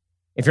vaccinated.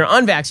 If you're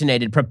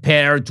unvaccinated,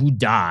 prepare to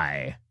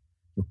die.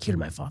 You killed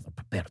my father.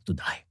 Prepare to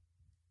die.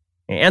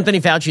 And Anthony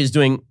Fauci is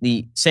doing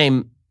the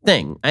same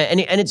thing.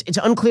 And it's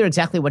unclear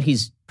exactly what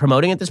he's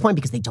promoting at this point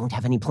because they don't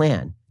have any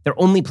plan. Their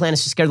only plan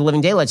is to scare the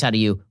living daylights out of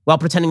you while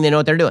pretending they know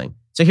what they're doing.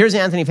 So here's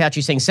Anthony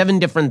Fauci saying 7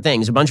 different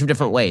things, a bunch of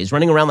different ways,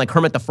 running around like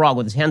Kermit the Frog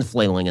with his hands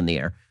flailing in the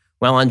air.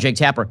 While on Jake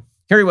Tapper,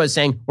 here he was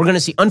saying,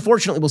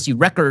 unfortunately, we'll see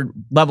record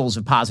levels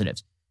of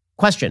positives.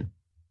 Question.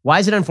 Why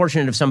is it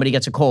unfortunate if somebody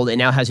gets a cold and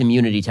now has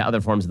immunity to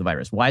other forms of the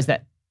virus? Why is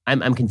that?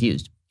 I'm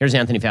confused. Here's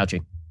Anthony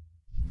Fauci.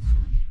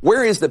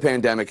 Where is the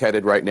pandemic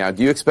headed right now?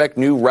 Do you expect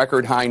new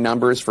record high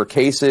numbers for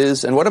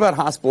cases? And what about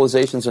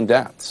hospitalizations and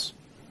deaths?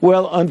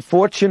 Well,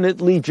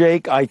 unfortunately,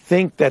 Jake, I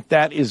think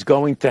that is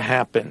going to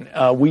happen.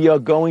 We are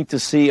going to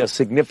see a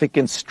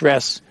significant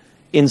stress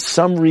in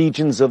some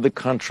regions of the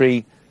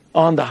country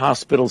on the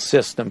hospital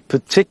system,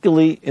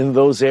 particularly in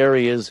those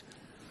areas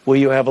where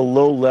you have a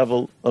low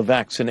level of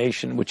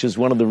vaccination, which is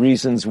one of the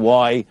reasons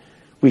why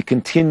we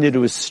continue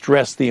to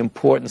stress the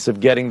importance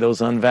of getting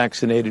those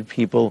unvaccinated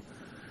people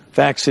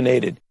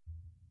vaccinated.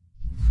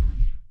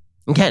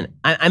 And Ken,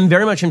 I'm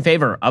very much in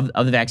favor of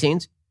the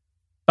vaccines,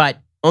 but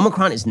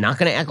Omicron is not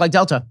going to act like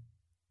Delta.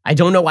 I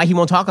don't know why he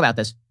won't talk about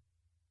this.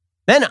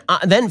 Then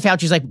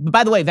Fauci's like,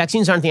 by the way,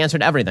 vaccines aren't the answer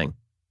to everything.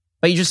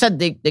 But you just said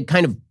they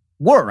kind of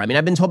were. I mean,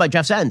 I've been told by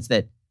Jeff Zients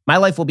that my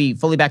life will be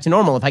fully back to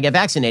normal if I get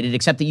vaccinated,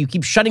 except that you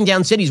keep shutting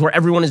down cities where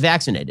everyone is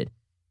vaccinated.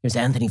 Here's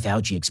Anthony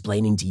Fauci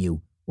explaining to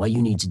you what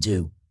you need to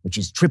do, which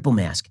is triple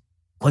mask,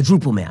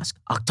 quadruple mask,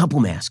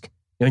 octuple mask.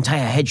 Your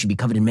entire head should be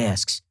covered in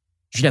masks.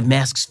 You should have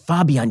masks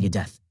far beyond your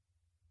death.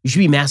 You should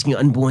be masking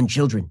unborn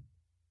children.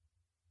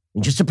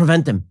 And just to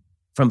prevent them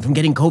from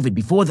getting COVID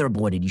before they're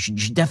aborted, you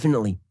should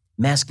definitely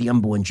mask the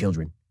unborn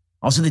children.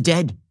 Also the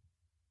dead.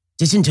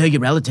 Disinter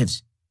your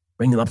relatives.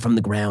 Bring them up from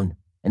the ground.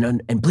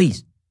 And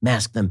please,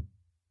 mask them.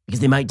 Because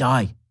they might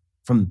die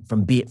from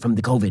the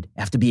COVID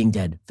after being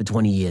dead for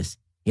 20 years.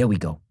 Here we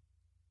go.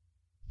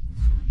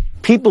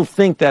 People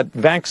think that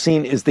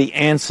vaccine is the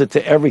answer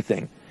to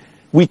everything.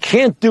 We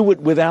can't do it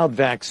without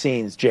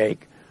vaccines,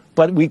 Jake.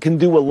 but we can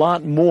do a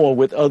lot more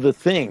with other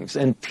things.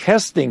 And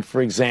testing,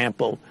 for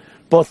example,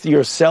 both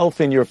yourself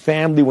and your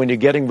family when you're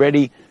getting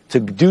ready to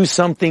do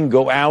something,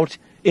 go out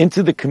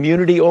into the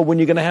community, or when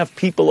you're going to have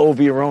people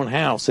over your own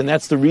house. And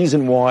that's the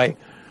reason why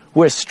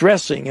we're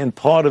stressing, and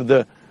part of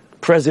the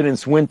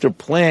president's winter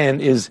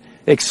plan is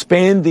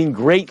expanding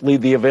greatly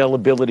the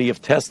availability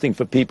of testing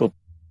for people.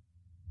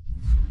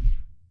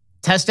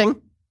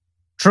 Testing?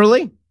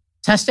 Truly?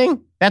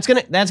 Testing? That's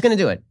gonna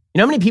do it. You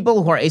know how many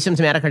people who are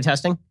asymptomatic are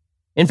testing?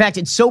 In fact,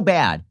 it's so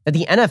bad that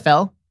the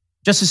NFL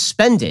just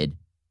suspended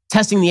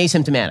testing the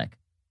asymptomatic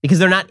because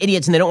they're not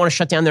idiots and they don't want to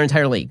shut down their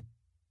entire league.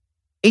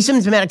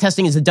 Asymptomatic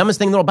testing is the dumbest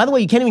thing in the world. By the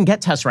way, you can't even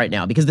get tests right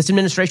now because this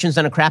administration has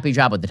done a crappy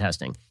job with the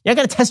testing. You're not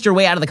going to test your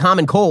way out of the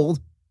common cold.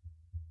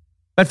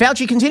 But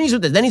Fauci continues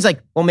with this. Then he's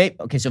like, well,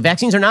 okay, so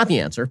vaccines are not the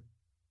answer.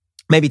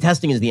 Maybe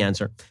testing is the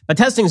answer. But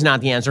testing is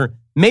not the answer.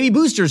 Maybe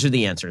boosters are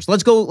the answers.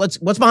 Let's go. What's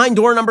behind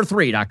door number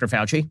 3, Dr.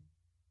 Fauci?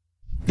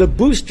 The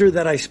booster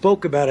that I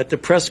spoke about at the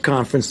press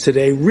conference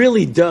today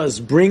really does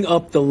bring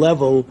up the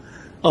level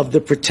of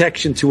the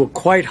protection to a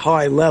quite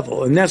high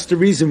level. And that's the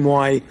reason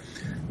why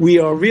we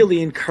are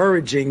really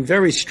encouraging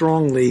very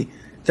strongly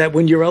that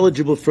when you're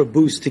eligible for a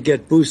boost to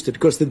get boosted,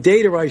 because the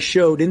data I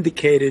showed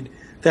indicated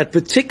that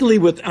particularly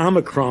with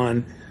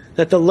Omicron,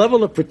 that the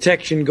level of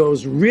protection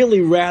goes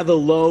really rather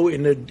low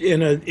in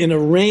a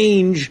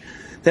range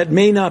that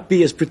may not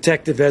be as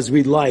protective as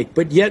we'd like.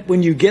 But yet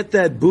when you get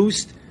that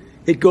boost,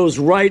 it goes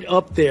right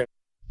up there.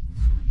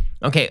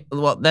 Okay,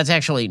 well, that's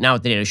actually not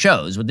what the data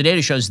shows. What the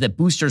data shows is that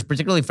boosters,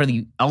 particularly for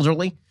the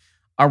elderly,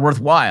 are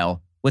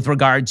worthwhile with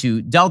regard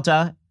to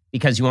Delta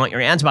because you want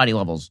your antibody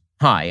levels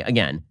high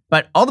again.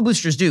 But all the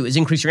boosters do is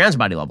increase your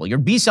antibody level. Your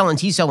B-cell and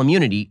T-cell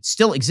immunity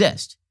still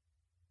exist.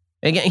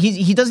 Again,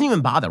 he doesn't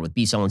even bother with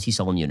B-cell and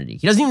T-cell immunity.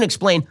 He doesn't even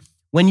explain.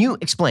 When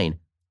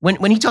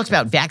he talks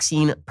about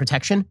vaccine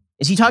protection,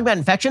 is he talking about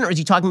infection or is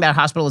he talking about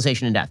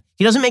hospitalization and death?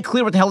 He doesn't make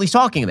clear what the hell he's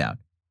talking about.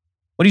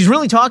 What he's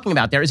really talking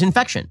about there is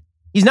infection.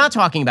 He's not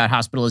talking about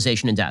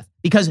hospitalization and death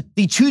because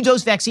the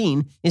 2-dose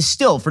vaccine is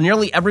still, for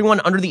nearly everyone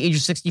under the age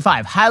of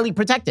 65, highly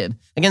protective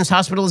against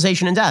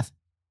hospitalization and death.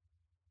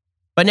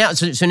 But now,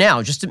 so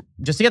now, just to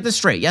get this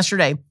straight,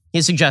 yesterday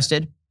he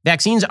suggested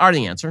vaccines are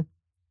the answer.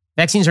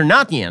 Vaccines are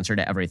not the answer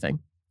to everything.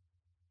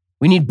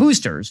 We need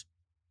boosters.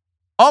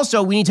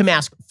 Also, we need to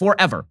mask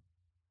forever.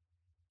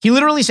 He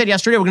literally said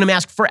yesterday, we're going to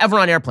mask forever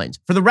on airplanes.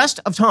 For the rest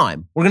of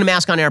time, we're going to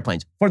mask on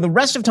airplanes. For the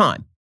rest of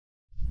time.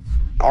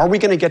 Are we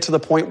going to get to the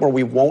point where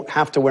we won't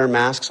have to wear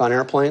masks on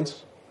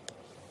airplanes?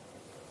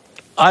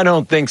 I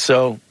don't think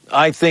so.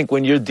 I think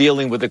when you're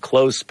dealing with a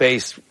closed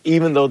space,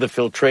 even though the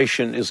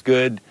filtration is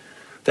good,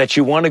 that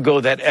you want to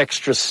go that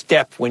extra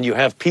step when you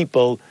have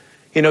people.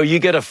 You know, you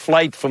get a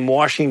flight from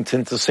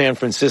Washington to San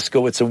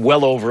Francisco, it's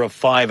well over a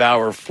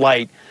 5-hour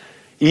flight.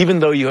 Even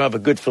though you have a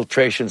good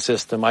filtration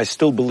system, I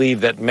still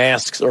believe that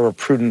masks are a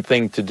prudent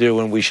thing to do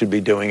and we should be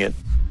doing it.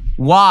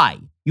 Why?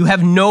 You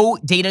have no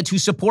data to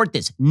support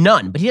this.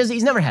 None. But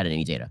he's never had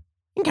any data.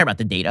 He didn't care about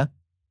the data.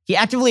 He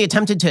actively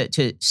attempted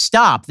to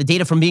stop the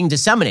data from being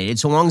disseminated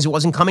so long as it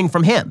wasn't coming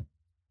from him.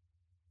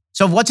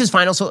 So what's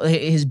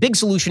his big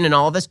solution in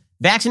all of this?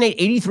 Vaccinate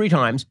 83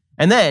 times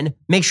and then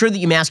make sure that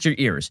you mask your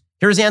ears.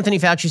 Here's Anthony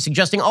Fauci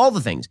suggesting all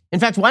the things. In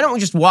fact, why don't we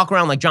just walk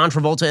around like John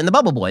Travolta and the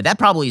Bubble Boy? That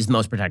probably is the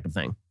most protective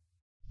thing.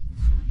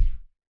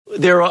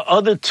 There are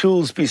other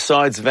tools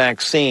besides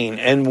vaccine,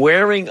 and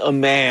wearing a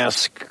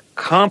mask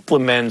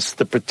complements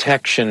the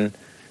protection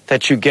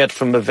that you get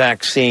from a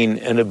vaccine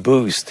and a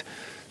boost.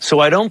 So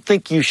I don't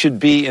think you should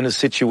be in a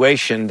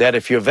situation that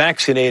if you're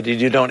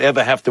vaccinated, you don't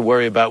ever have to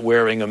worry about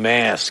wearing a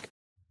mask.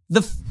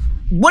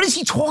 What is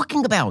he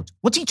talking about?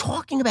 What's he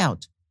talking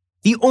about?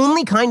 The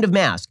only kind of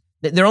mask,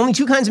 there are only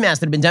 2 kinds of masks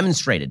that have been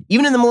demonstrated,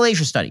 even in the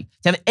Malaysia study,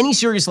 to have any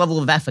serious level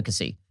of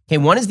efficacy. Okay,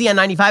 one is the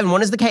N95 and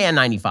one is the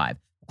KN95.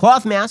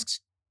 Cloth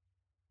masks,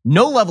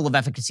 no level of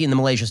efficacy in the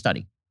Malaysia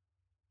study.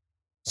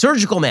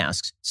 Surgical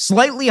masks,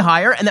 slightly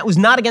higher, and that was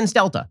not against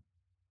Delta.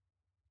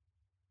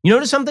 You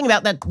notice something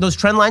about those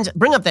trend lines?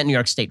 Bring up that New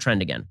York State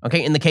trend again,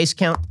 okay, in the case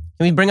count.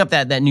 Can we bring up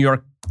that New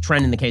York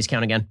trend in the case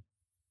count again?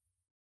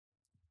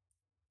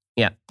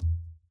 Yeah.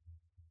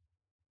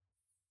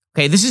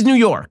 Okay, this is New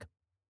York.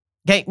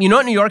 Okay, you know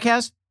what New York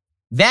has?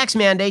 Vax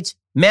mandates,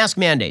 mask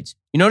mandates.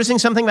 You noticing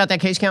something about that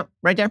case count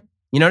right there?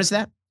 You notice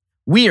that?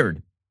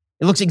 Weird.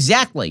 It looks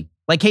exactly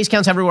like case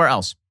counts everywhere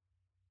else.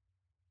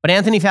 But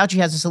Anthony Fauci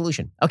has a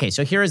solution. Okay,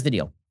 so here is the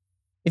deal.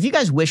 If you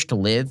guys wish to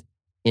live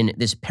in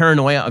this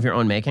paranoia of your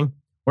own making,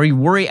 where you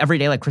worry every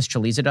day like Chris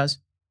Chaliza does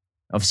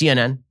of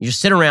CNN, you just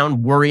sit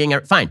around worrying,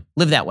 fine,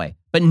 live that way.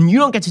 But you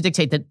don't get to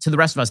dictate to the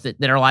rest of us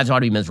that our lives ought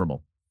to be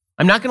miserable.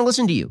 I'm not going to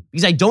listen to you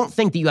because I don't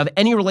think that you have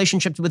any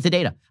relationship with the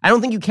data. I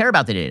don't think you care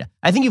about the data.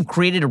 I think you've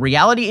created a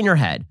reality in your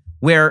head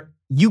where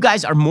you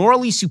guys are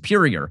morally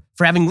superior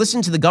for having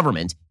listened to the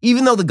government,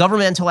 even though the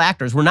governmental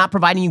actors were not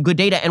providing you good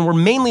data and were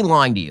mainly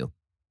lying to you.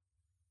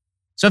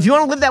 So if you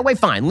want to live that way,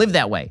 fine, live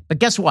that way. But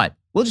guess what?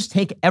 We'll just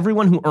take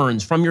everyone who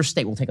earns from your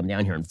state. We'll take them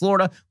down here in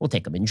Florida. We'll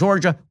take them in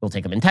Georgia. We'll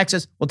take them in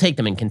Texas. We'll take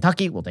them in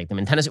Kentucky. We'll take them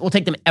in Tennessee. We'll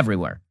take them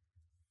everywhere.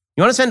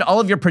 You want to send all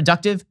of your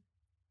productive,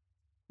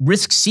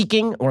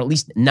 risk-seeking, or at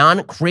least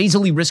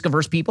non-crazily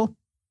risk-averse people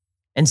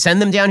and send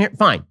them down here?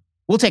 Fine.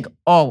 We'll take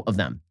all of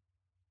them.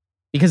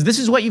 Because this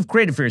is what you've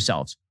created for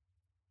yourselves.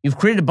 You've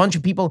created a bunch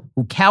of people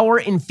who cower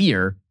in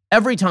fear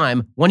every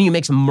time one of you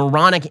makes a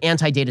moronic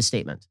anti-data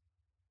statement.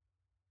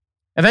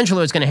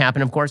 Eventually what's going to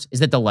happen, of course, is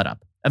that they'll let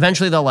up.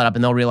 Eventually they'll let up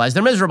and they'll realize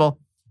they're miserable.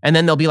 And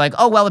then they'll be like,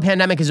 oh, well, the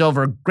pandemic is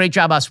over. Great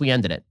job us. We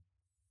ended it.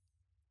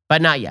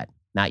 But not yet.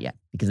 Not yet.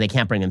 Because they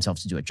can't bring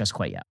themselves to do it just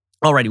quite yet.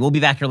 Alrighty, we'll be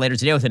back here later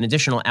today with an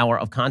additional hour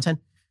of content.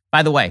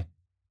 By the way,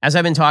 as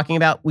I've been talking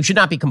about, we should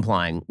not be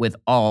complying with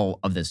all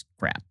of this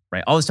crap,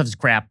 right? All this stuff is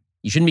crap.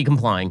 You shouldn't be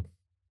complying.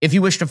 If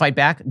you wish to fight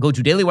back, go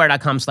to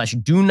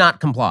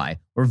dailywire.com/do-not-comply.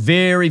 We're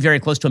very, very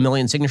close to 1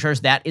 million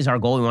signatures. That is our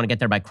goal. We want to get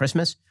there by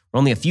Christmas. We're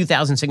only a few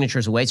thousand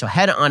signatures away. So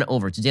head on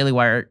over to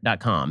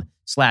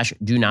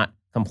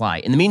dailywire.com/do-not-comply.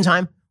 In the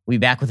meantime, we'll be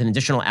back with an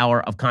additional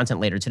hour of content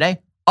later today.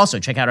 Also,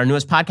 check out our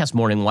newest podcast,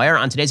 Morning Wire.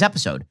 On today's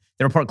episode,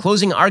 they report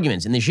closing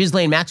arguments in the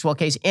Ghislaine Maxwell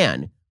case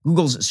and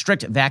Google's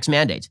strict vax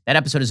mandate. That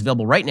episode is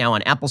available right now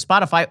on Apple,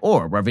 Spotify,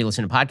 or wherever you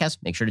listen to podcasts.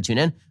 Make sure to tune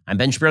in. I'm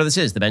Ben Shapiro. This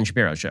is The Ben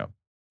Shapiro Show.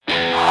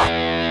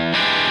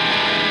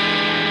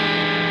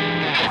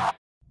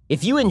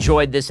 If you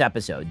enjoyed this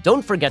episode,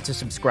 don't forget to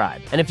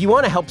subscribe. And if you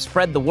want to help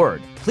spread the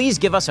word, please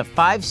give us a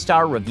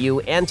 5-star review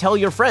and tell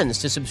your friends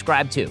to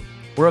subscribe too.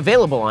 We're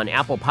available on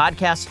Apple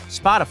Podcasts,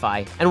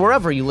 Spotify, and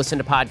wherever you listen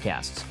to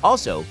podcasts.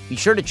 Also, be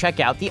sure to check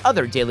out the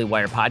other Daily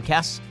Wire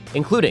podcasts,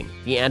 including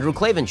The Andrew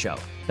Klavan Show,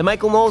 The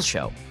Michael Knowles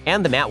Show,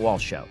 and The Matt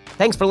Walsh Show.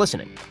 Thanks for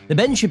listening. The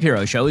Ben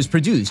Shapiro Show is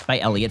produced by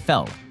Elliot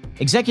Feld.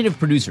 Executive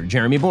producer,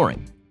 Jeremy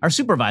Boring. Our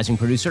supervising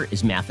producer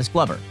is Mathis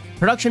Glover.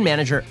 Production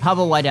manager,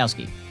 Pavel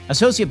Wydowski.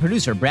 Associate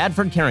producer,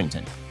 Bradford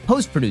Carrington.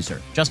 Post-producer,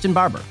 Justin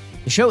Barber.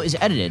 The show is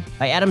edited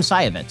by Adam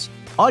Sayevitz.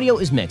 Audio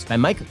is mixed by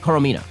Mike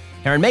Coromina.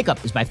 Hair and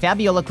makeup is by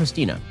Fabiola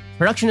Cristina.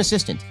 Production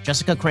assistant,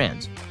 Jessica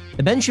Kranz.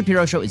 The Ben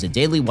Shapiro Show is a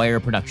Daily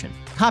Wire production.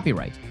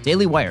 Copyright,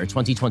 Daily Wire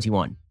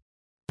 2021.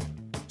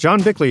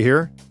 John Bickley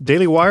here,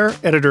 Daily Wire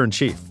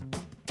editor-in-chief.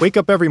 Wake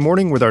up every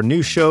morning with our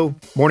new show,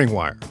 Morning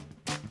Wire.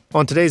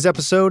 On today's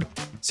episode,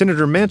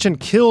 Senator Manchin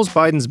kills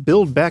Biden's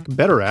Build Back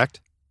Better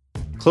Act,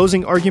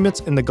 closing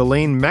arguments in the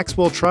Ghislaine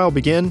Maxwell trial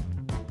begin,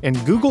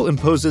 and Google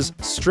imposes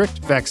strict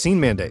vaccine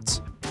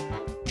mandates.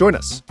 Join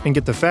us and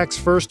get the facts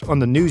first on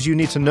the news you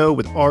need to know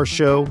with our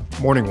show,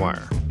 Morning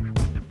Wire.